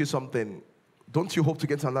to ask you something. Don't you hope to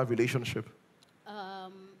get into another relationship?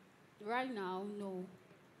 Right now, no.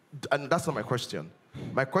 And that's not my question.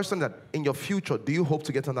 My question is that in your future, do you hope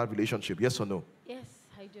to get into another relationship? Yes or no? Yes,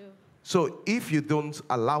 I do. So if you don't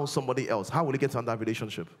allow somebody else, how will you get into another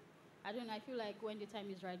relationship? I don't know. I feel like when the time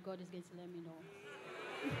is right, God is going to let me know.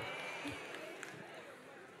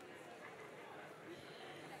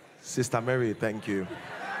 Sister Mary, thank you.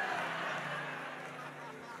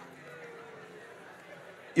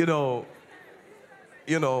 You know,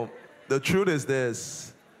 the truth is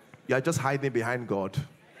this. You're just hiding behind God.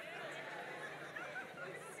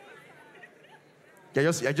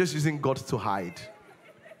 You're just using God to hide.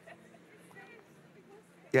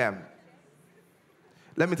 Yeah.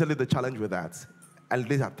 Let me tell you the challenge with that. And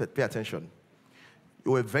please pay attention.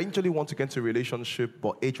 you eventually want to get into a relationship,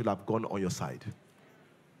 but age will have gone on your side.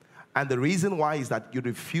 And the reason why is that you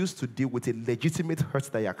refuse to deal with a legitimate hurt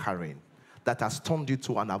that you're carrying that has turned you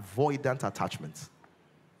to an avoidant attachment.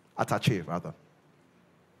 Attaché, rather.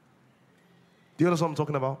 Do you understand what I'm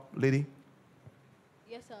talking about, lady?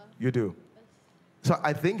 Yes, sir. You do. Yes. So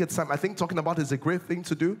I think it's time. I think talking about it is a great thing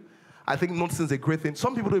to do. I think noticing is a great thing.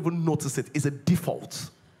 Some people don't even notice it. It's a default.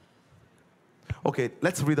 Okay,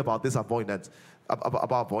 let's read about this avoidance.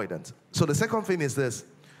 About avoidance. So the second thing is this.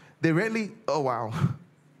 They rarely, oh wow.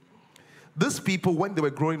 These people, when they were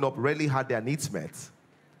growing up, rarely had their needs met.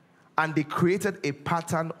 And they created a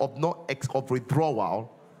pattern of of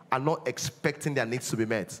withdrawal and not expecting their needs to be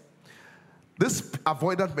met. This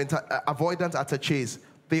avoidant attachés,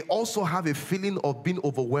 they also have a feeling of being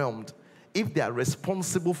overwhelmed if they are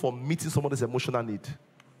responsible for meeting somebody's emotional need.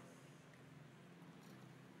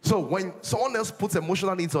 So when someone else puts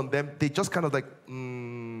emotional needs on them, they just kind of like,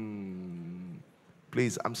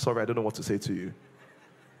 please, I'm sorry, I don't know what to say to you.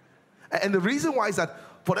 And the reason why is that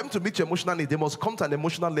for them to meet your emotional need, they must come to an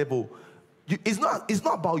emotional level. It's not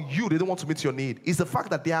about you, they don't want to meet your need. It's the fact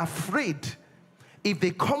that they are afraid if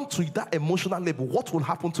they come to that emotional level, what will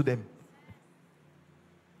happen to them?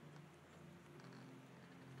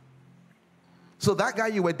 So that guy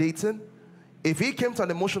you were dating, if he came to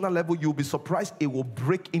an emotional level, you'll be surprised it will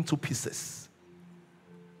break into pieces.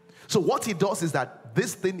 So what he does is that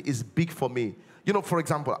this thing is big for me. You know, for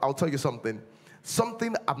example, I'll tell you something.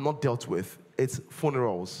 Something I've not dealt with, it's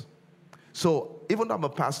funerals. So even though I'm a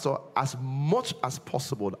pastor, as much as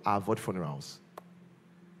possible, I avoid funerals.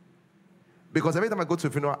 Because every time I go to a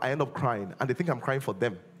funeral, I end up crying, and they think I'm crying for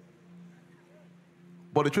them.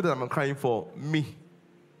 But the truth is I'm crying for me.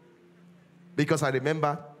 Because I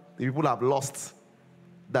remember the people I've lost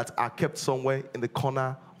that are kept somewhere in the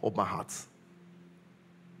corner of my heart.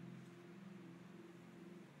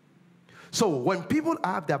 So when people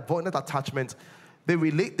have their avoidant attachment,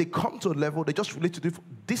 they come to a level, they just relate to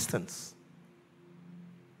distance.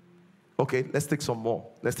 Okay, let's take some more.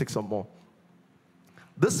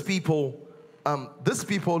 These people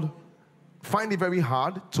find it very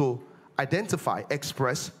hard to identify,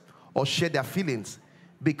 express, or share their feelings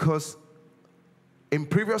because in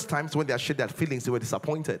previous times when they had shared their feelings, they were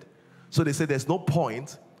disappointed. So they say, there's no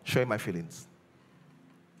point sharing my feelings.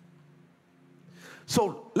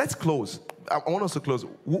 So let's close. I want us to close.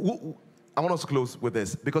 I want us to close with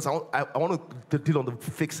this because I want to deal on the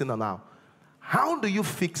fixing now. How do you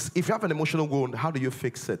fix, if you have an emotional wound, how do you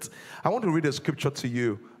fix it? I want to read a scripture to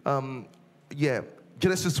you.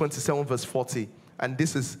 Genesis 27 verse 40. And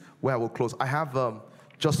this is where I will close. I have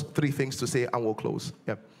just 3 things to say and we'll close.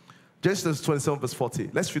 Yeah. Genesis 27 verse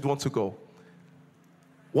 40. Let's read one to go.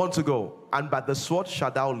 One to go. And by the sword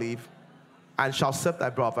shalt thou live, and shalt serve thy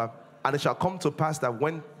brother. And it shall come to pass that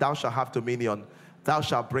when thou shalt have dominion, thou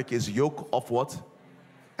shalt break his yoke of what?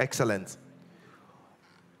 Excellent.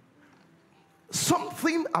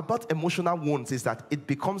 Something about emotional wounds is that it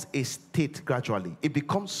becomes a state gradually. It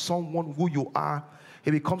becomes someone who you are.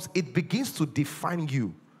 It begins to define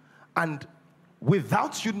you. And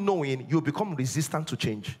without you knowing, you become resistant to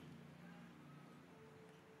change.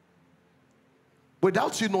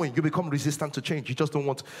 Without you knowing, you become resistant to change. You just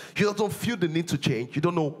don't feel the need to change. You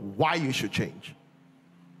don't know why you should change.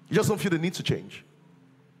 You just don't feel the need to change.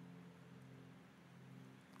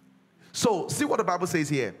 So, see what the Bible says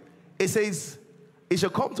here. It says, it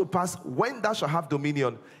shall come to pass when thou shalt have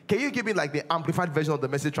dominion. Can you give me like the amplified version of the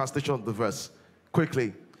Message translation of the verse?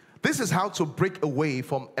 Quickly. This is how to break away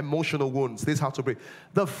from emotional wounds. This is how to break.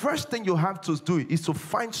 The first thing you have to do is to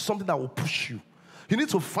find something that will push you. You need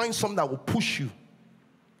to find something that will push you.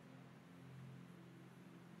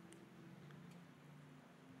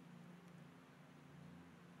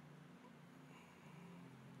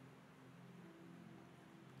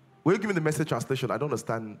 Will you give me the Message translation? I don't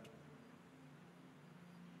understand.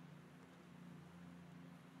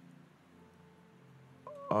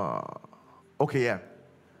 Okay, yeah.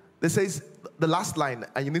 This says, the last line,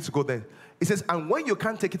 and you need to go there. It says, and when you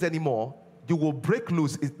can't take it anymore, you will break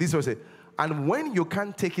loose. This is what it says. And when you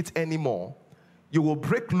can't take it anymore, you will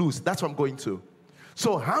break loose. That's what I'm going to.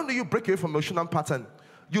 So how do you break away from emotional pattern?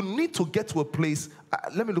 You need to get to a place.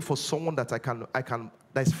 Let me look for someone that I can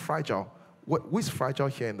that is fragile. Who is fragile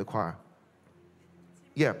here in the choir?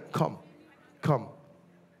 Yeah, come.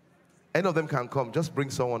 Any of them can come. Just bring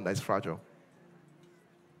someone that is fragile.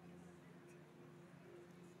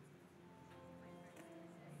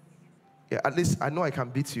 Yeah, at least I know I can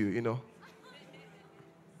beat you, you know.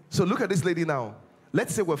 So look at this lady now.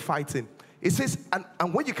 Let's say we're fighting. It says,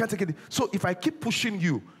 and when you can't take it, so if I keep pushing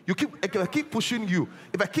you, if I keep pushing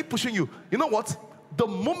you, you know what? the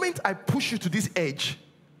moment I push you to this edge,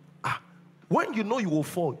 when you know you will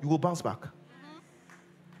fall, you will bounce back.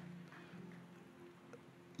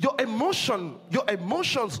 Your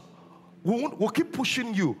emotions will keep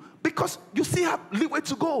pushing you because you still have leeway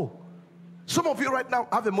to go. Some of you right now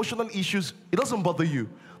have emotional issues. It doesn't bother you.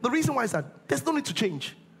 The reason why is that there's no need to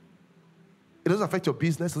change. It doesn't affect your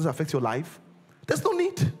business. It doesn't affect your life. There's no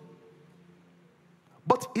need.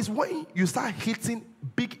 But it's when you start hitting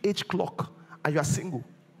big age clock and you are single.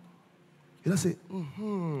 You just say,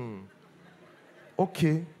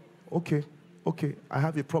 okay, I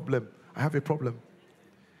have a problem.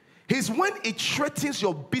 It's when it threatens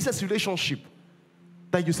your business relationship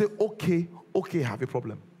that you say, okay, I have a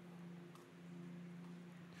problem.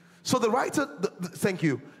 So the writer, thank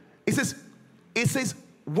you. It says,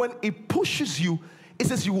 when it pushes you, it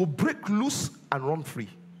says you will break loose and run free.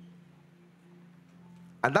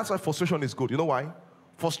 And that's why frustration is good. You know why?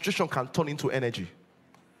 Frustration can turn into energy.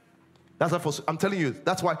 That's why I'm telling you,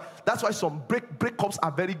 that's why some breakups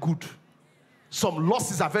are very good. Some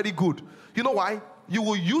losses are very good. You know why? You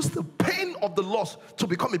will use the pain of the loss to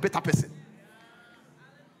become a better person.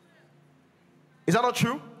 Is that not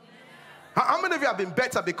true? How many of you have been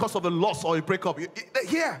better because of a loss or a breakup?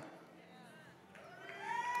 Here.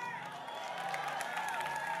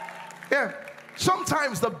 Yeah.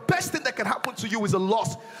 Sometimes the best thing that can happen to you is a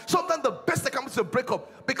loss. Sometimes the best that can happen is a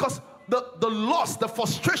breakup, because the loss, the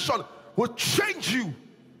frustration will change you.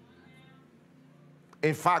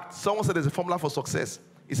 In fact, someone said there's a formula for success.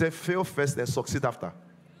 He said, fail first, then succeed after.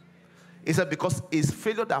 He said, because it's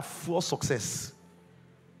failure that fuels success.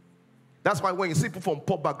 That's why when you see people from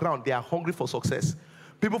poor background, they are hungry for success.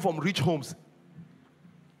 People from rich homes,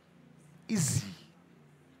 easy.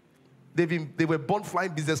 They were born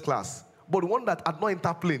flying business class. But the one that had not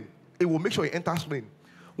entered plane, it will make sure you enter plane.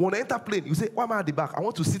 When you enter plane, you say, why am I at the back? I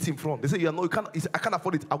want to sit in front. They say, no, you can't. I can't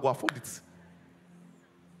afford it. I will afford it.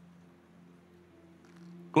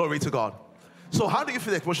 Glory to God. So how do you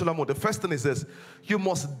feel the emotional mode? The first thing is this. You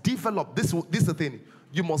must develop, this is the thing.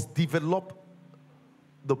 You must develop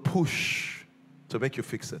the push to make you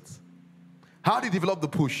fix it. How do you develop the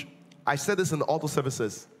push? I said this in the auto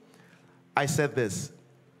services. I said this.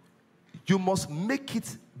 You must make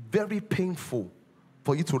it very painful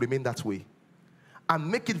for you to remain that way, and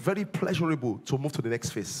make it very pleasurable to move to the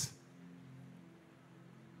next phase.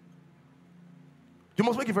 You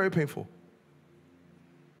must make it very painful.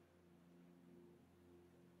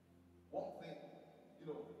 One thing,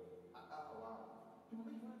 you make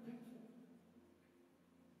it very painful.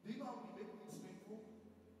 Do you know how we make things painful?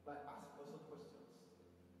 By asking yourself questions.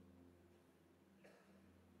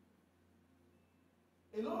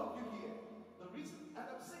 A lot of you here, the reason, and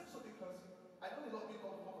I'm saying so because I know a lot of you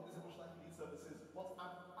don't come for these emotional healing services, but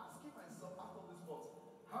I'm asking myself after this month,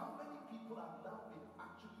 how many people have now been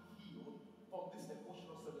actually healed from these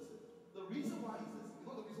emotional services? The reason why is this, you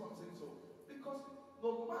know the reason why I'm saying so? Because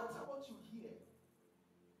no matter what you hear,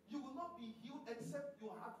 you will not be healed except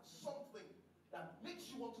you have something that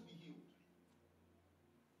makes you want to be healed.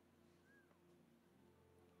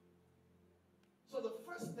 So the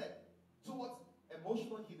first step towards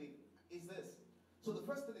emotional healing is this. So the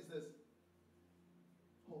first thing is this.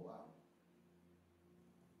 Oh, wow.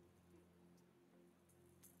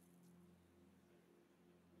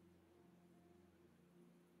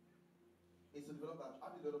 It's to develop that.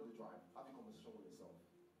 How do you develop the drive? Have a conversation with yourself.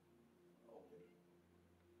 Okay.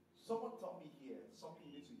 Someone taught me here something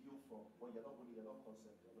you need to heal from when you're not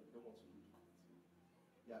consent, you don't want to heal.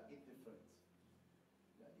 You are indifferent.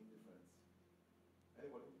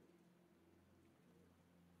 Anybody?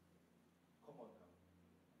 Come on now.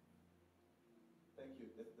 Thank you.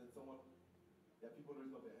 There's someone. There are people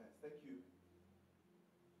raising up their hands. Thank you.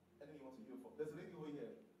 Anything you want to heal from? There's a lady over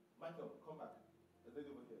here. Michael, come back. There's a lady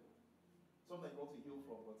over here. Something you want to heal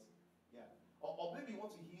from, but yeah. Or maybe you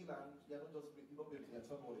want to heal and you're not just you don't be able to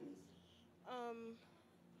tell what it is.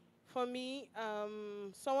 For me,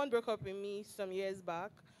 someone broke up with me some years back,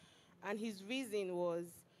 and his reason was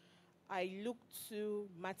I looked too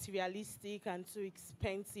materialistic and too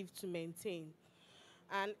expensive to maintain.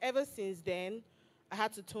 And ever since then, I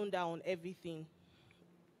had to tone down everything.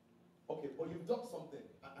 Okay, but you've done something.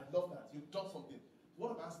 I love that. You've done something.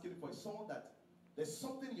 What I'm asking for is someone that there's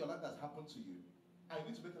something in your life that's happened to you, and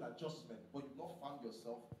you need to make an adjustment, but you've not found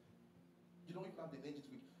yourself. You don't even have the energy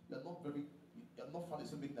to make. You're not found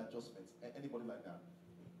yourself making adjustments. Anybody like that?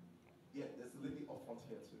 Yeah, there's a lady up front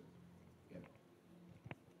here too. Yeah.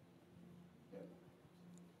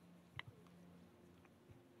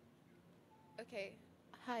 Okay.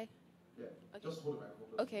 Hi. Yeah. Okay. Just hold it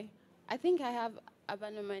right. Okay. I think I have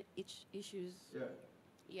abandonment issues. Yeah.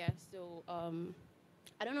 Yeah. So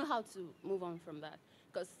I don't know how to move on from that.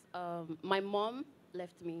 Because my mom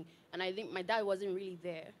left me, and I think my dad wasn't really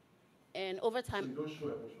there. And over time... So you don't show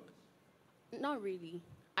emotions? Not really.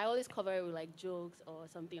 I always cover it with like jokes or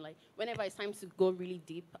something. Like whenever it's time to go really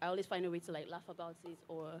deep, I always find a way to like laugh about it,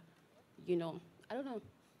 or, you know, I don't know.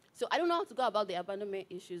 So I don't know how to go about the abandonment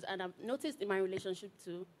issues, and I've noticed in my relationship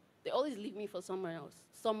too, they always leave me for someone else.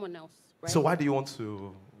 Right? So why do you want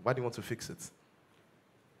to fix it?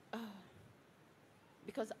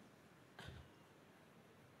 Because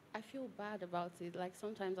I feel bad about it. Like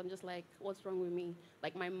sometimes I'm just like, what's wrong with me?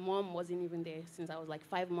 Like my mom wasn't even there since I was like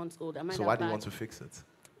 5 months old. So why do you want to fix it?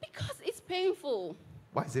 Because it's painful.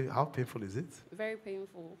 Why is it? How painful is it? Very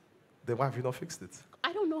painful. Then why have you not fixed it?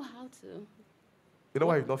 I don't know how to. You know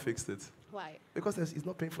why you've not fixed it? Why? Because it's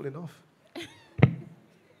not painful enough.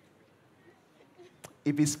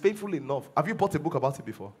 If it's painful enough, have you bought a book about it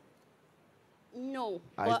before? No.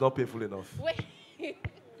 It's not painful enough. Wait.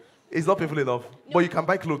 It's not painful enough, no. But you can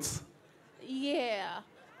buy clothes. Yeah.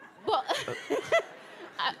 But...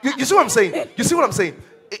 you see what I'm saying? You see what I'm saying?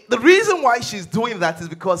 The reason why she's doing that is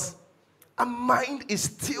because her mind is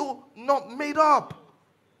still not made up.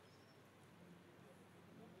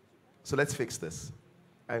 So let's fix this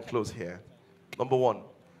and close here. Number one,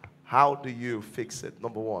 how do you fix it?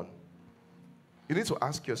 Number one, you need to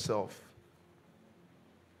ask yourself.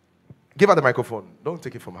 Give her the microphone. Don't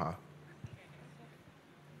take it from her.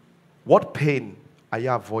 What pain are you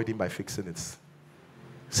avoiding by fixing it?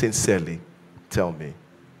 Sincerely, tell me.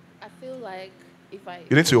 I feel like if I...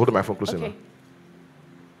 You need to hold the microphone closer. Okay.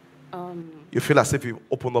 You feel as if you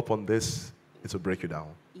open up on this, it will break you down.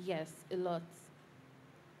 Yes, a lot.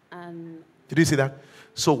 And... Did you see that?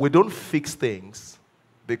 So we don't fix things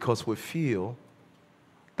because we feel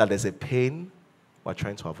that there's a pain we're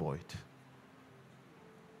trying to avoid.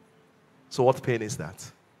 So what pain is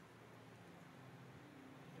that?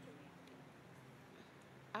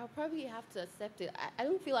 I'll probably have to accept it. I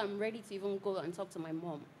don't feel I'm ready to even go and talk to my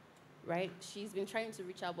mom, right? She's been trying to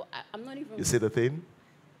reach out, but I'm not even... You see the thing?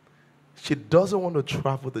 She doesn't want to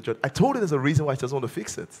travel the journey. I told her there's a reason why she doesn't want to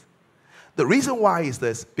fix it. The reason why is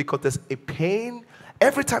this, because there's a pain.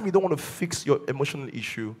 Every time you don't want to fix your emotional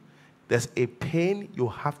issue, there's a pain you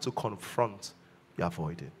have to confront you're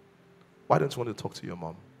avoiding. Why don't you want to talk to your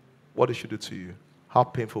mom? What did she do to you? How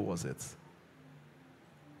painful was it?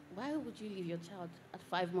 Why would you leave your child at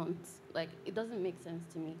 5 months? Like, it doesn't make sense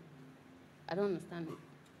to me. I don't understand it.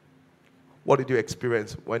 What did you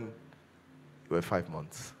experience when you were 5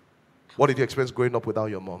 months? What did you experience growing up without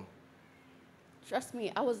your mom? Trust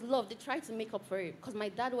me, I was loved. They tried to make up for it because my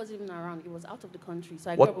dad wasn't even around. He was out of the country,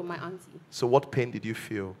 so I grew up with my auntie. So what pain did you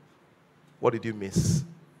feel? What did you miss?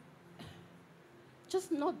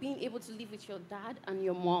 Just not being able to live with your dad and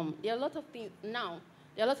your mom. There are a lot of things now.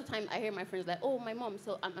 There are a lot of times I hear my friends like, oh, my mom,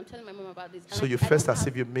 so I'm telling my mom about this. And so you felt as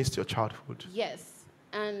if you missed your childhood? Yes.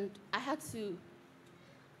 And I had to,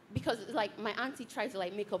 because like my auntie tried to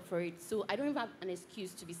like make up for it, so I don't even have an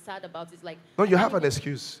excuse to be sad about it. Like, no, you have an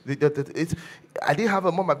excuse. I didn't have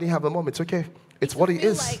a mom, I didn't have a mom. It's okay. It's what it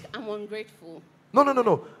is. Like I'm ungrateful.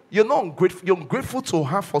 No. You're not ungrateful. You're ungrateful to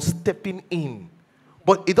her for stepping in.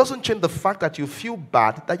 But it doesn't change the fact that you feel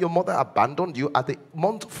bad that your mother abandoned you at the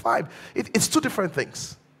month 5. It's two different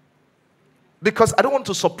things. Because I don't want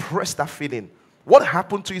to suppress that feeling. What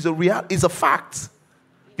happened to you is a fact.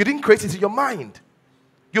 You didn't create it in your mind.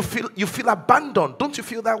 You feel abandoned. Don't you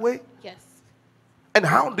feel that way? Yes. And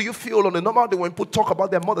how do you feel on a normal day when people talk about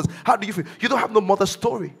their mothers? How do you feel? You don't have no mother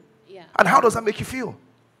story. Yeah. And how does that make you feel?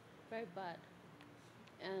 Very bad.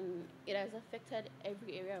 And it has affected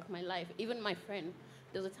every area of my life. Even my friend.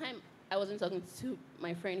 There was a time I wasn't talking to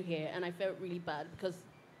my friend here, and I felt really bad because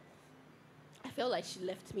I felt like she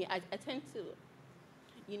left me. I tend to,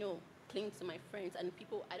 cling to my friends and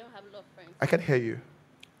people. I don't have a lot of friends. I can hear you.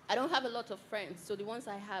 I don't have a lot of friends, so the ones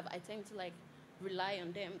I have, I tend to like rely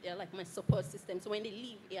on them. They're like my support system. So when they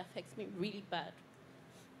leave, it affects me really bad.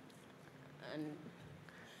 And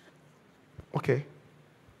okay.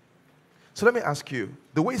 So let me ask you,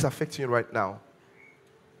 the way it's affecting you right now,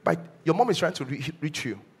 your mom is trying to reach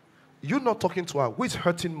you. You're not talking to her. Who is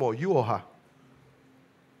hurting more, you or her?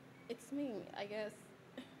 It's me, I guess.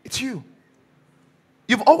 It's you.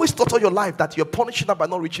 You've always thought all your life that you're punishing her by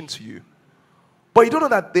not reaching to you. But you don't know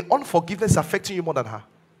that the unforgiveness is affecting you more than her.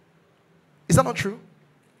 Is that not true?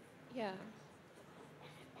 Yeah.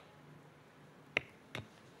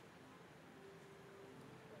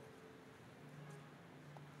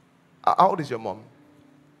 How old is your mom?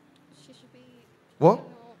 She should be... What?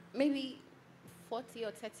 Maybe 40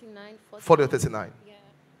 or 39. 40 or 39? Yeah.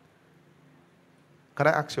 Can I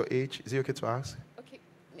ask your age? Is it okay to ask? Okay,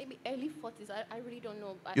 maybe early 40s. I really don't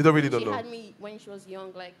know. You don't really She know? had me when she was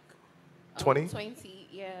young, like 20? 20,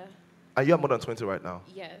 yeah. And you are more than 20 right now?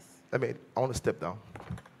 Yes. I want to step down.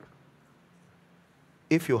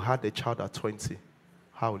 If you had a child at 20,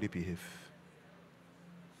 how would he behave?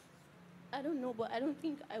 I don't know, but I don't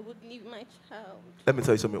think I would leave my child. Let me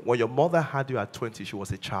tell you something. When your mother had you at 20, she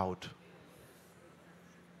was a child.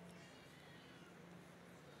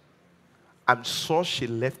 I'm sure she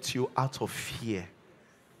left you out of fear.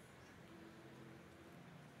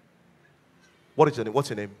 What is your name? What's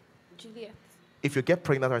your name? Juliet. If you get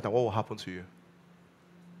pregnant right now, what will happen to you?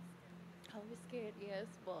 I'll be scared, yes,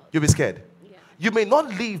 but... You'll be scared? Yeah. You may not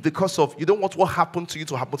leave because of you don't want what happened to you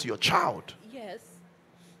to happen to your child. Yes.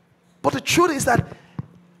 But the truth is that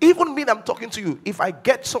even me, I'm talking to you, if I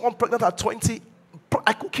get someone pregnant at 20,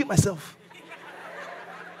 I could kill myself.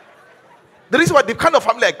 The reason why the kind of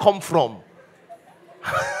family I come from.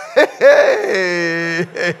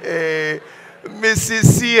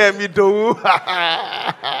 Mrs. Idowu.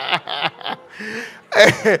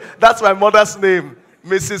 That's my mother's name.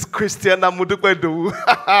 Mrs. Christiana Mudukwe Idowu.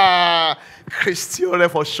 Christiane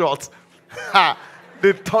for short.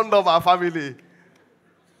 The thunder of our family.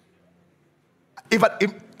 If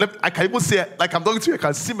I can even say, like I'm talking to you, I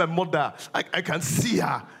can see my mother. I can see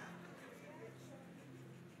her.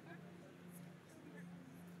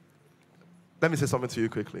 Let me say something to you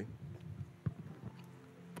quickly.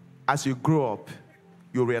 As you grow up,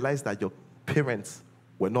 you realize that your parents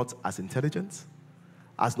were not as intelligent,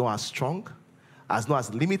 as not as strong, as not as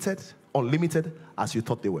unlimited as you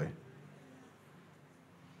thought they were.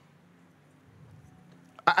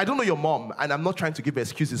 I don't know your mom, and I'm not trying to give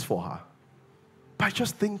excuses for her. But I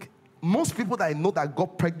just think most people that I know that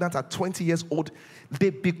got pregnant at 20 years old, they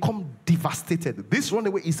become devastated. This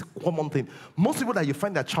runaway is a common thing. Most people that you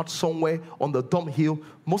find their child somewhere on the dumb hill,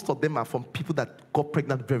 most of them are from people that got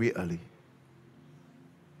pregnant very early.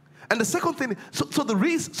 And the second thing, so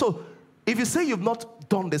if you say you've not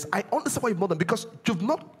done this, I understand why you've not done, because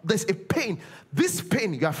there's a pain. This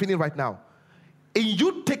pain you are feeling right now, in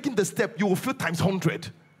you taking the step, you will feel times 100.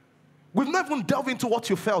 We've not even delved into what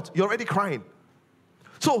you felt. You're already crying.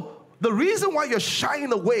 So the reason why you're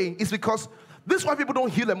shying away is because this is why people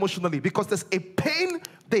don't heal emotionally, because there's a pain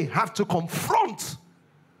they have to confront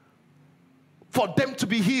for them to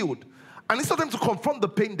be healed. And instead of them to confront the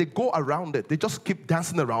pain, they go around it. They just keep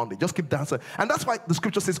dancing around it. Just keep dancing. And that's why the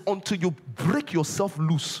scripture says, until you break yourself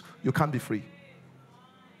loose, you can't be free.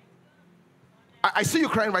 I see you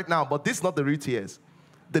crying right now, but this is not the real tears.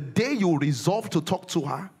 The day you resolve to talk to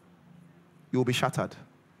her, you will be shattered.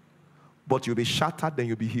 But you'll be shattered, then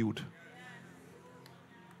you'll be healed.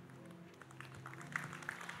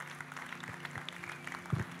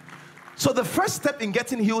 So the first step in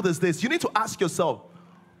getting healed is this. You need to ask yourself,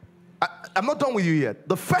 I'm not done with you yet.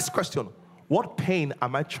 The first question, what pain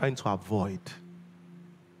am I trying to avoid?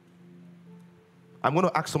 I'm going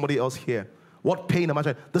to ask somebody else here. What pain am I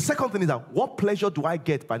trying? The second thing is that, what pleasure do I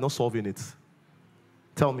get by not solving it?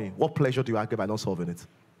 Tell me, what pleasure do I get by not solving it?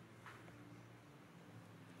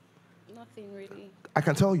 Nothing really. I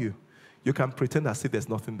can tell you, you can pretend as if there's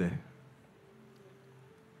nothing there.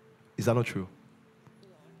 Is that not true? Yeah.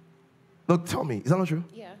 No, tell me, is that not true?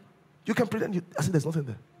 Yeah. You can pretend as if there's nothing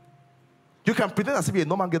there. You can pretend as if you're a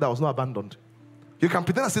normal girl that was not abandoned. You can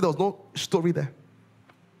pretend as if there was no story there.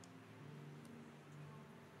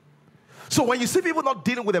 So when you see people not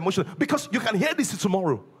dealing with emotion, because you can hear this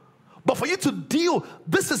tomorrow, but for you to deal,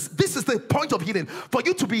 this is the point of healing. For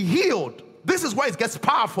you to be healed, this is where it gets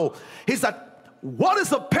powerful. Is that, what is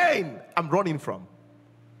the pain I'm running from?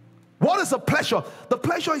 What is the pleasure? The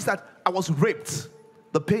pleasure is that I was raped.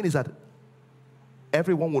 The pain is that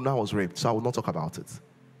everyone will know I was raped, so I will not talk about it.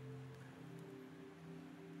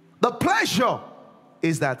 The pleasure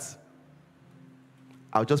is that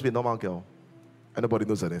I'll just be a normal girl and nobody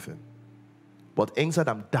knows anything. But inside,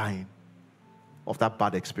 I'm dying of that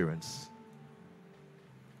bad experience.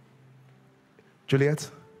 Juliet,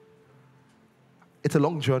 it's a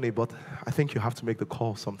long journey, but I think you have to make the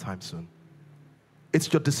call sometime soon.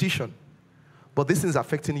 It's your decision. But this is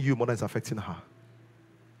affecting you more than it's affecting her.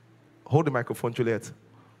 Hold the microphone, Juliet.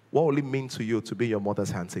 What will it mean to you to be in your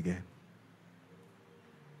mother's hands again?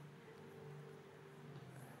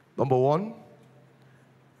 Number one,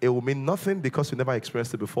 it will mean nothing because you never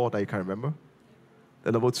experienced it before that you can remember.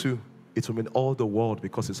 Then number two, it will mean all the world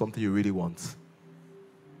because it's something you really want.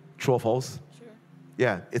 True or false? Sure.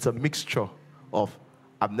 Yeah, it's a mixture of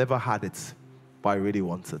I've never had it, but I really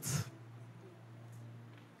want it.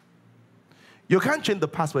 You can't change the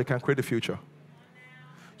past, but you can create a future.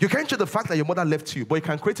 You can't change the fact that your mother left you, but you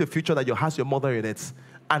can create a future that has your mother in it.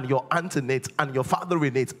 and your aunt in it, and your father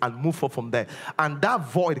in it, and move forward from there. And that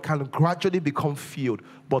void can gradually become filled.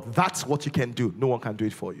 But that's what you can do. No one can do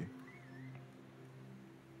it for you.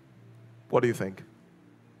 What do you think?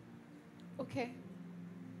 Okay.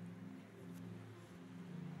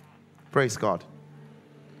 Praise God.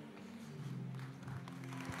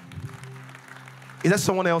 Is there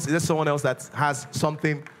someone else? Is there someone else that has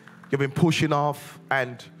something you've been pushing off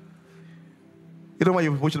and you don't know why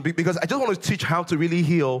you've been pushing? Because I just want to teach how to really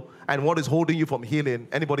heal and what is holding you from healing.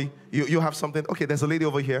 Anybody? You have something? Okay, there's a lady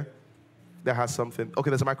over here that has something. Okay,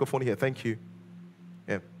 there's a microphone here. Thank you.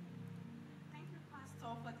 Yeah. Thank you, Pastor,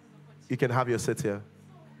 for this opportunity. You can have your seat here.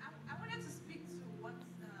 So I wanted to speak to what...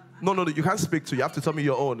 No, you can't speak to. You have to tell me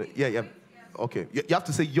your own. Yeah. Okay. You have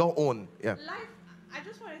to say your own. Yeah. Life, I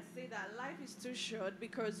just wanted to say that life is too short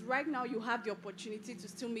because right now you have the opportunity to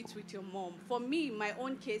still meet with your mom. For me, my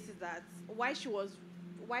own case is that why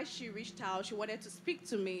she reached out, she wanted to speak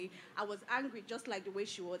to me. I was angry just like the way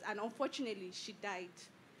she was. And unfortunately, she died.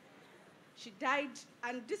 She died,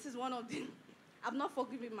 and this is one of the... I've not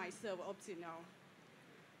forgiven myself up till now.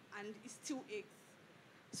 And it still aches.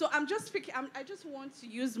 So I'm just speaking, I just want to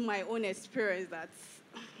use my own experience that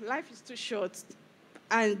life is too short.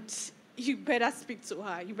 And you better speak to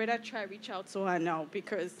her. You better try reach out to her now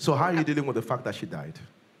because... So how are you dealing with the fact that she died?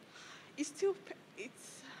 It's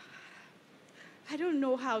I don't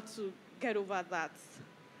know how to get over that.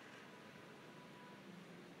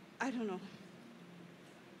 I don't know.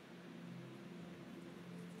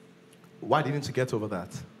 Why do you need to get over that?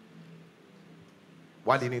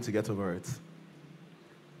 Why do you need to get over it?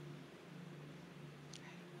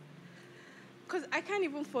 Because I can't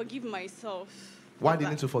even forgive myself. Why do you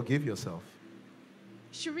need to forgive yourself?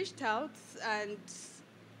 She reached out and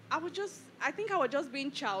I think I was just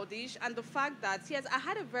being childish, and the fact that, yes,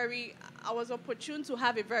 I was opportune to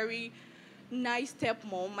have a very nice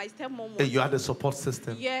stepmom. My stepmom was... You had a support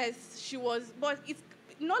system? Yes, she was, but it's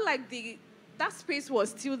not like that space was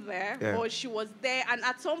still there, or she was there, and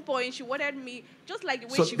at some point she wanted me, just like the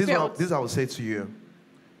way she felt. This I would say to you.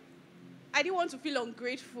 I didn't want to feel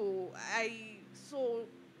ungrateful.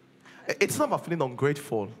 It's not about feeling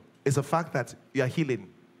ungrateful. It's the fact that you are healing.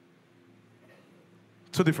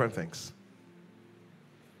 Two different things.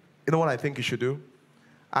 You know what I think you should do?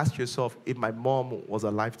 Ask yourself, if my mom was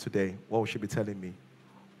alive today, what would she be telling me?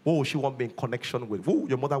 What would she want me in connection with? Who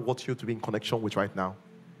your mother wants you to be in connection with right now?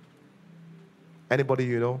 Anybody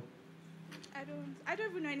you know? I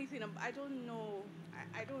don't even know anything. I don't know.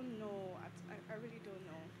 I don't know. I really don't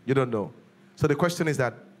know. You don't know. So the question is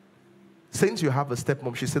that, since you have a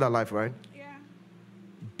stepmom, she's still alive, right? Yeah.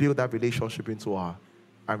 Build that relationship into her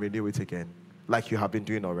and renew it again, like you have been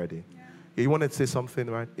doing already. Yeah. You wanted to say something,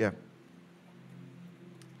 right? Yeah.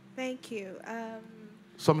 Thank you.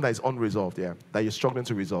 Something that is unresolved, yeah, that you're struggling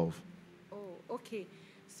to resolve. Oh, okay.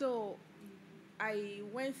 So I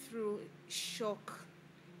went through shock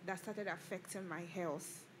that started affecting my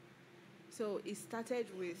health. So it started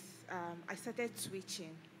with, I started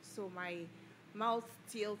twitching. So my mouth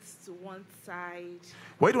tilts to one side.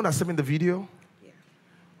 Were you the one that sent me the video? Yeah.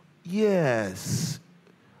 Yes.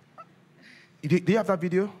 Do you have that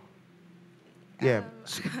video? Yeah.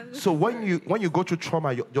 So when you go through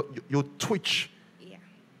trauma, you twitch. Yeah.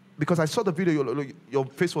 Because I saw the video, your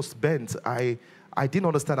face was bent. I didn't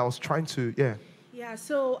understand. I was trying to, yeah. Yeah,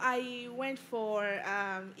 so I went for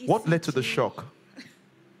What led to the shock?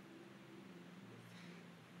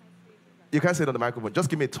 You can't say it on the microphone. Just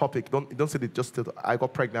give me a topic. Don't say it just I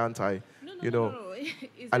got pregnant. No.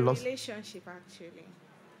 It's a relationship, actually.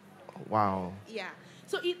 Wow. Yeah.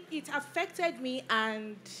 So it affected me,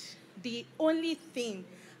 and the only thing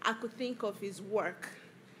I could think of is work.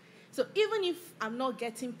 So even if I'm not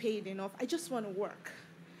getting paid enough, I just want to work.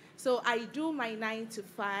 So I do my 9 to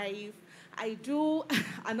 5. I do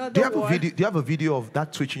another work. Do you have a video of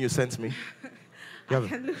that twitching you sent me? I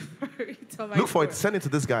can look for it on my Look for phone. it. Send it to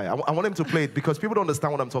this guy. I want him to play it because people don't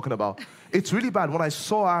understand what I'm talking about. It's really bad. When I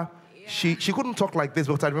saw her, she couldn't talk like this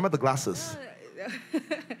because I remember the glasses.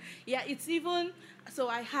 Yeah, it's even... So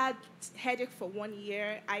I had headache for 1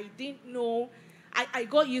 year. I didn't know... I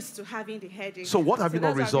got used to having the headache. So what have you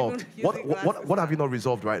not resolved? What have you not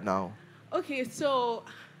resolved right now? Okay, so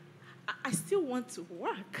I still want to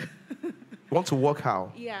work. You want to work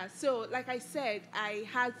how? Yeah, so like I said, I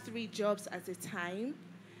had 3 jobs at a time.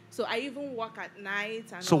 So I even work at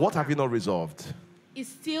night. And so what have you not resolved? It's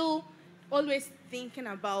still always thinking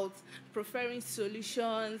about preferring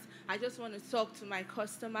solutions. I just want to talk to my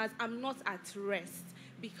customers. I'm not at rest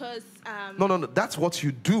because... No. That's what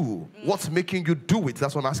you do. What's making you do it?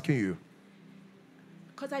 That's what I'm asking you.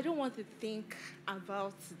 Because I don't want to think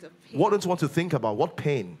about the pain. What don't you want to think about? What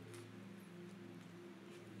pain?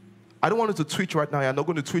 I don't want you to twitch right now. You're not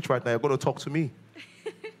going to twitch right now. You're going to talk to me.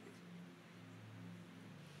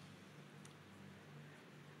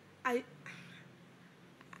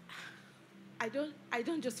 I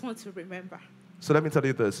don't just want to remember. So let me tell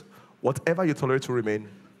you this. Whatever you tolerate to remain, you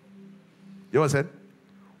know what I said?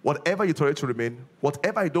 Whatever you tolerate to remain,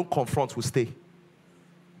 whatever you don't confront will stay.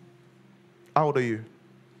 How old are you?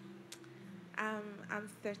 I'm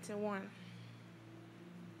 31.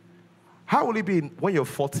 How will it be when you're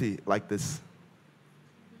 40 like this?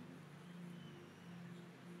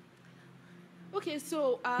 Okay,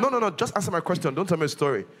 so... No. Just answer my question. Don't tell me a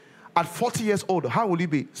story. At 40 years old, how will it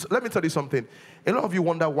be? So let me tell you something. A lot of you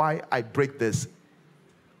wonder why I break this.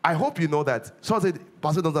 I hope you know that. So I said,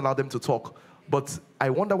 Pastor doesn't allow them to talk. But I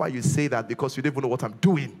wonder why you say that, because you don't even know what I'm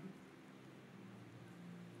doing.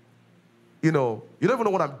 You know, you don't even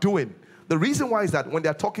know what I'm doing. The reason why is that when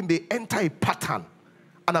they're talking, they enter a pattern.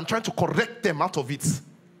 And I'm trying to correct them out of it.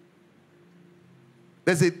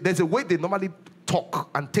 There's a way they normally talk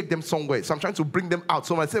and take them somewhere. So I'm trying to bring them out.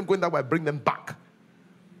 So when I say I'm going that way, I bring them back.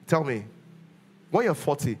 Tell me, when you're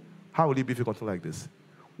 40, how will it be if you continue like this?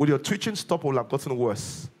 Will your twitching stop or will have gotten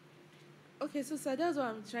worse? Okay, so sir, that's what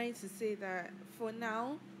I'm trying to say, that for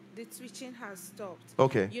now, the twitching has stopped.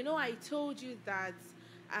 Okay. You know, I told you that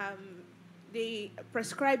they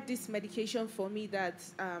prescribed this medication for me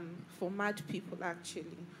that's for mad people,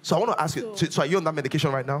 actually. So I want to ask you, so are you on that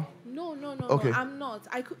medication right now? No, Okay. I'm not.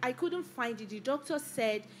 I couldn't find it. The doctor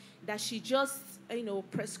said that she just,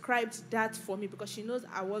 prescribed that for me because she knows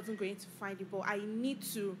I wasn't going to find it, but I need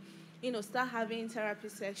to, start having therapy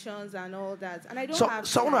sessions and all that. And I don't have...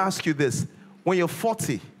 So I want to ask you this. When you're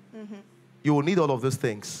 40, you will need all of those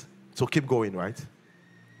things to keep going, right?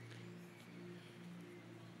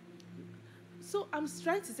 So I'm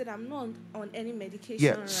trying to say that I'm not on any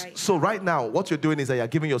medication right So right now, what you're doing is that you're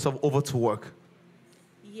giving yourself over to work.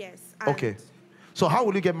 Yes. Okay. So how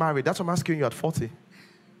will you get married? That's what I'm asking you at 40.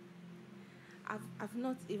 I've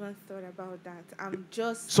not even thought about that. I'm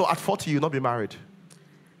just... So at 40, you'll not be married?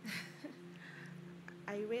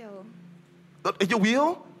 I will. You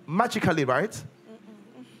will? Magically, right?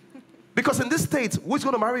 Because in this state, who's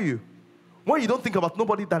going to marry you? When you don't think about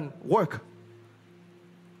nobody than work.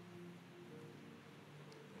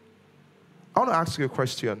 I want to ask you a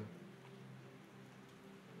question.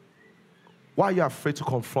 Why are you afraid to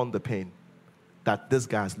confront the pain that this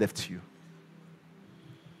guy has left you?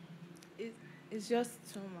 It's just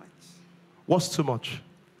too much. What's too much?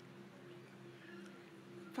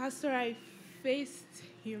 Pastor, I faced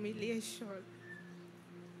humiliation.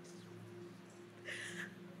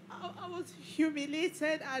 I was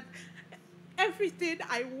humiliated, and everything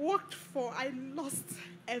I worked for, I lost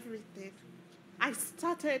everything. I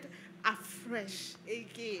started afresh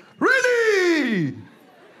again. Really?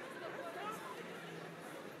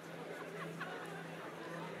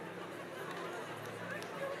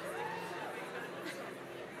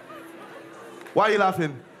 Why are you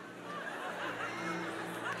laughing?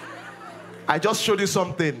 I just showed you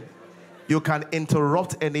something. You can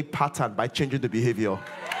interrupt any pattern by changing the behavior.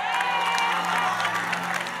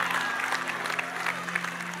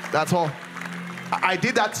 That's all. I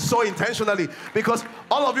did that so intentionally because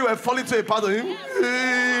all of you were falling to a pattern.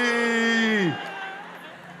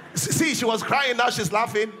 See, she was crying, now she's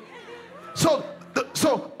laughing. So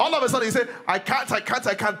all of a sudden you say, I can't.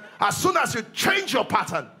 As soon as you change your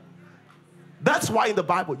pattern, that's why in the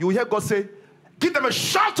Bible you hear God say, give them a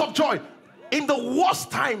shout of joy in the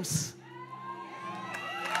worst times.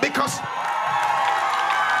 Because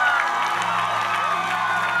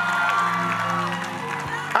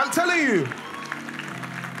I'm telling you,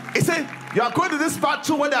 he said, you are going to this part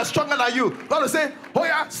too when they are stronger than you. God will say, oh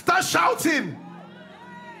yeah, start shouting.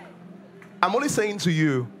 I'm only saying to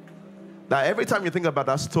you that every time you think about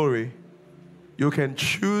that story, you can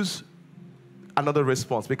choose another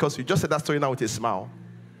response, because you just said that story now with a smile.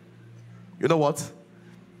 You know what?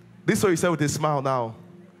 This story you said with a smile now.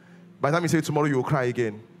 By the time you say it tomorrow, you will cry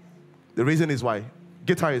again. The reason is why.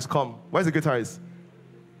 Guitarist, come. Where's the guitarist?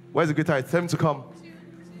 Where's the guitarist? Tell him to come.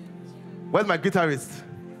 Where's my guitarist?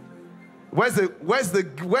 Where's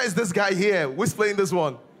this guy here? Who's playing this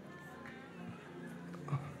one?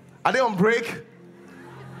 Are they on break?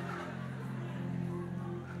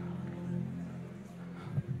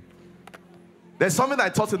 There's something I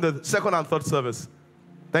taught in the second and third service.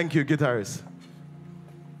 Thank you, guitarist.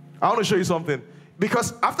 I want to show you something.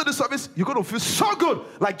 Because after the service, you're going to feel so good.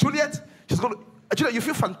 Like Juliet, Juliet, you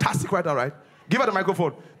feel fantastic right now, right? Give her the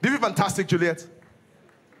microphone. Do you feel fantastic, Juliet?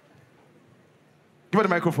 Give her the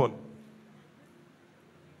microphone.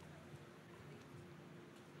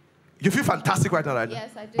 You feel fantastic right now, right? Yes,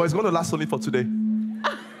 I do. But it's going to last only for today.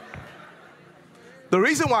 The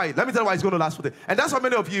reason why, let me tell you why it's going to last for today. And that's why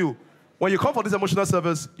many of you, when you come for this emotional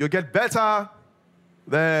service, you get better.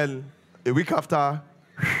 Then a week after,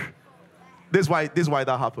 this is why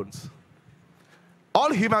that happens.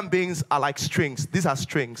 All human beings are like strings. These are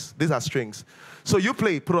strings. These are strings. So you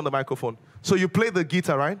play, put on the microphone. So you play the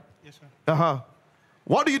guitar, right? Yes, sir. Uh-huh.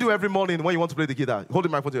 What do you do every morning when you want to play the guitar? Hold the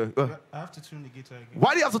microphone. I have to tune the guitar again.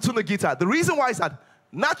 Why do you have to tune the guitar? The reason why is that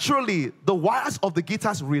naturally the wires of the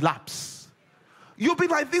guitars relapse. You've been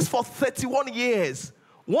like this for 31 years.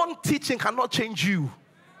 One teaching cannot change you.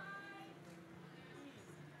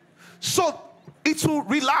 So it will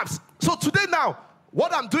relapse. So today now,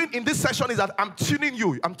 what I'm doing in this session is that I'm tuning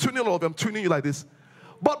you. I'm tuning all of you. I'm tuning you like this.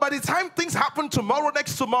 But by the time things happen tomorrow,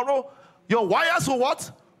 next tomorrow, your wires will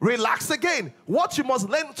what? Relax again. What you must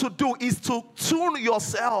learn to do is to tune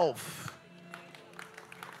yourself.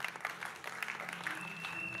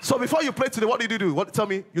 So before you play today, what did you do? Tell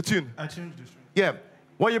me, you tune. I tuned the string. Yeah.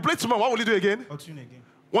 When you play tomorrow, what will you do again? I'll tune again.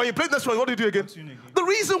 When you play next one, what do you do again? I'll tune again. The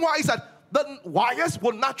reason why is that the wires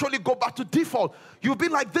will naturally go back to default. You've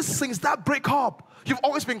been like this since that breakup. You've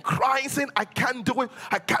always been crying, saying, I can't do it.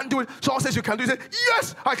 I can't do it. Someone says you can do it. You say,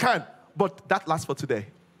 yes, I can. But that lasts for today.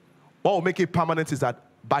 What will make it permanent is that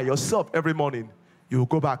by yourself every morning, you will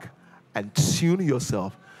go back and tune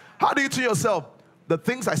yourself. How do you tune yourself? The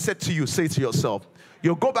things I said to you, say to yourself.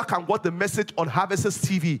 You'll go back and watch the message on Harvesters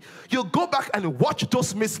TV. You'll go back and watch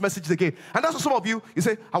those missed messages again. And that's what some of you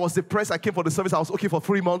say, I was depressed, I came for the service, I was okay for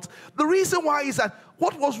 3 months. The reason why is that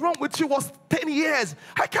what was wrong with you was 10 years.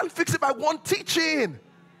 I can't fix it by one teaching.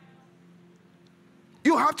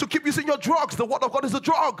 You have to keep using your drugs. The word of God is a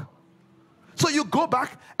drug. So you go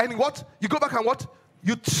back and what? You go back and what?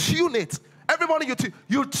 You tune it. Every morning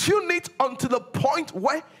you tune it until the point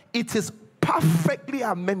where it is perfectly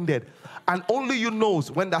amended. And only you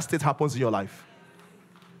knows when that state happens in your life.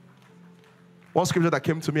 One scripture that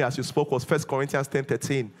came to me as you spoke was 1 Corinthians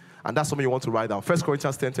 10:13. And that's something you want to write down. 1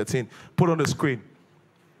 Corinthians 10:13. Put on the screen.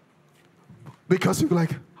 Because you're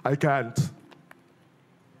like, I can't.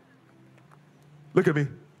 Look at me.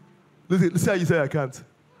 Listen how you say I can't.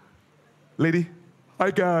 Lady,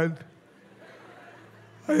 I can't.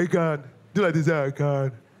 I can't. Do like this, I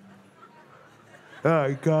can't.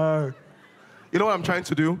 I can't. You know what I'm trying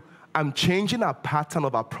to do? I'm changing our pattern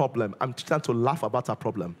of our problem. I'm trying to laugh about our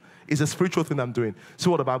problem. It's a spiritual thing I'm doing. See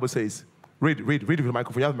what the Bible says. Read with the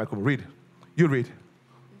microphone. You have the microphone. Read. You read.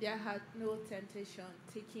 There had no temptation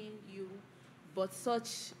taking you, but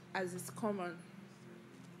such as is common.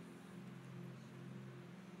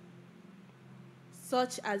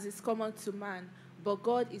 Such as is common to man, but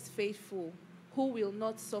God is faithful, who will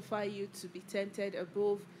not suffer you to be tempted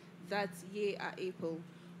above that ye are able,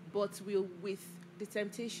 but will with the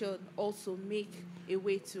temptation also make a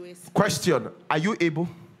way to escape. Question, are you able?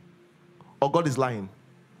 Or God is lying?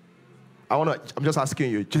 I'm just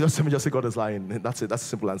asking you. Let me just say God is lying. That's it. That's a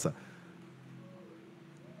simple answer.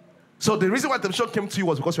 So the reason why temptation came to you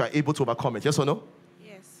was because you are able to overcome it. Yes or no?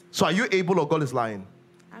 Yes. So are you able or God is lying?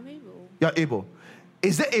 I'm able. You're able.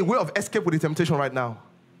 Is there a way of escape with the temptation right now?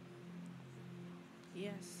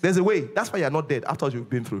 Yes. There's a way. That's why you're not dead after what you've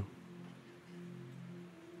been through.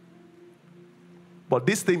 But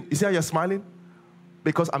this thing, you see how you're smiling?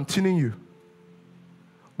 Because I'm tuning you.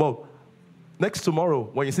 But next tomorrow,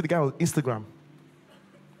 when you see the guy on Instagram,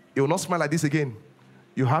 you will not smile like this again.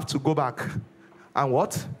 You have to go back and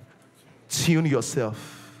what? Tune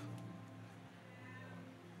yourself.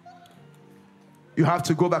 You have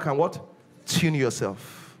to go back and what? Tune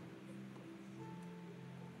yourself.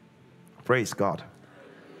 Praise God.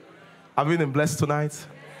 Have you been blessed tonight?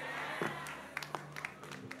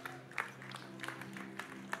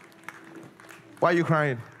 Why are you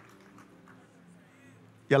crying?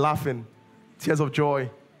 You're laughing. Tears of joy.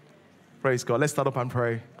 Praise God. Let's start up and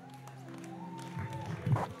pray.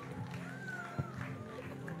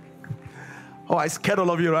 Oh, I scared all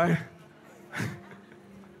of you, right?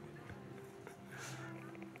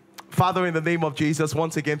 Father, in the name of Jesus,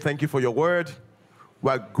 once again, thank you for your word.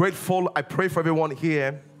 We're grateful. I pray for everyone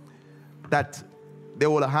here that they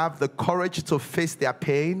will have the courage to face their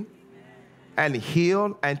pain and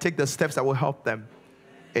heal and take the steps that will help them.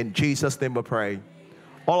 In Jesus' name we pray.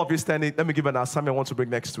 All of you standing, let me give an assignment I want to bring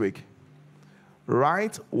next week.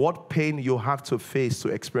 Write what pain you have to face to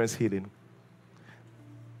experience healing.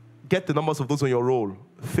 Get the numbers of those on your roll.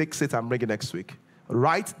 Fix it and bring it next week.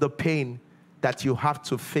 Write the pain that you have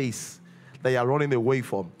to face, that you are running away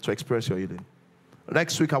from to experience your healing.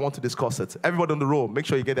 Next week, I want to discuss it. Everybody on the roll, make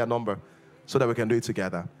sure you get their number so that we can do it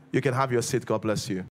together. You can have your seat. God bless you.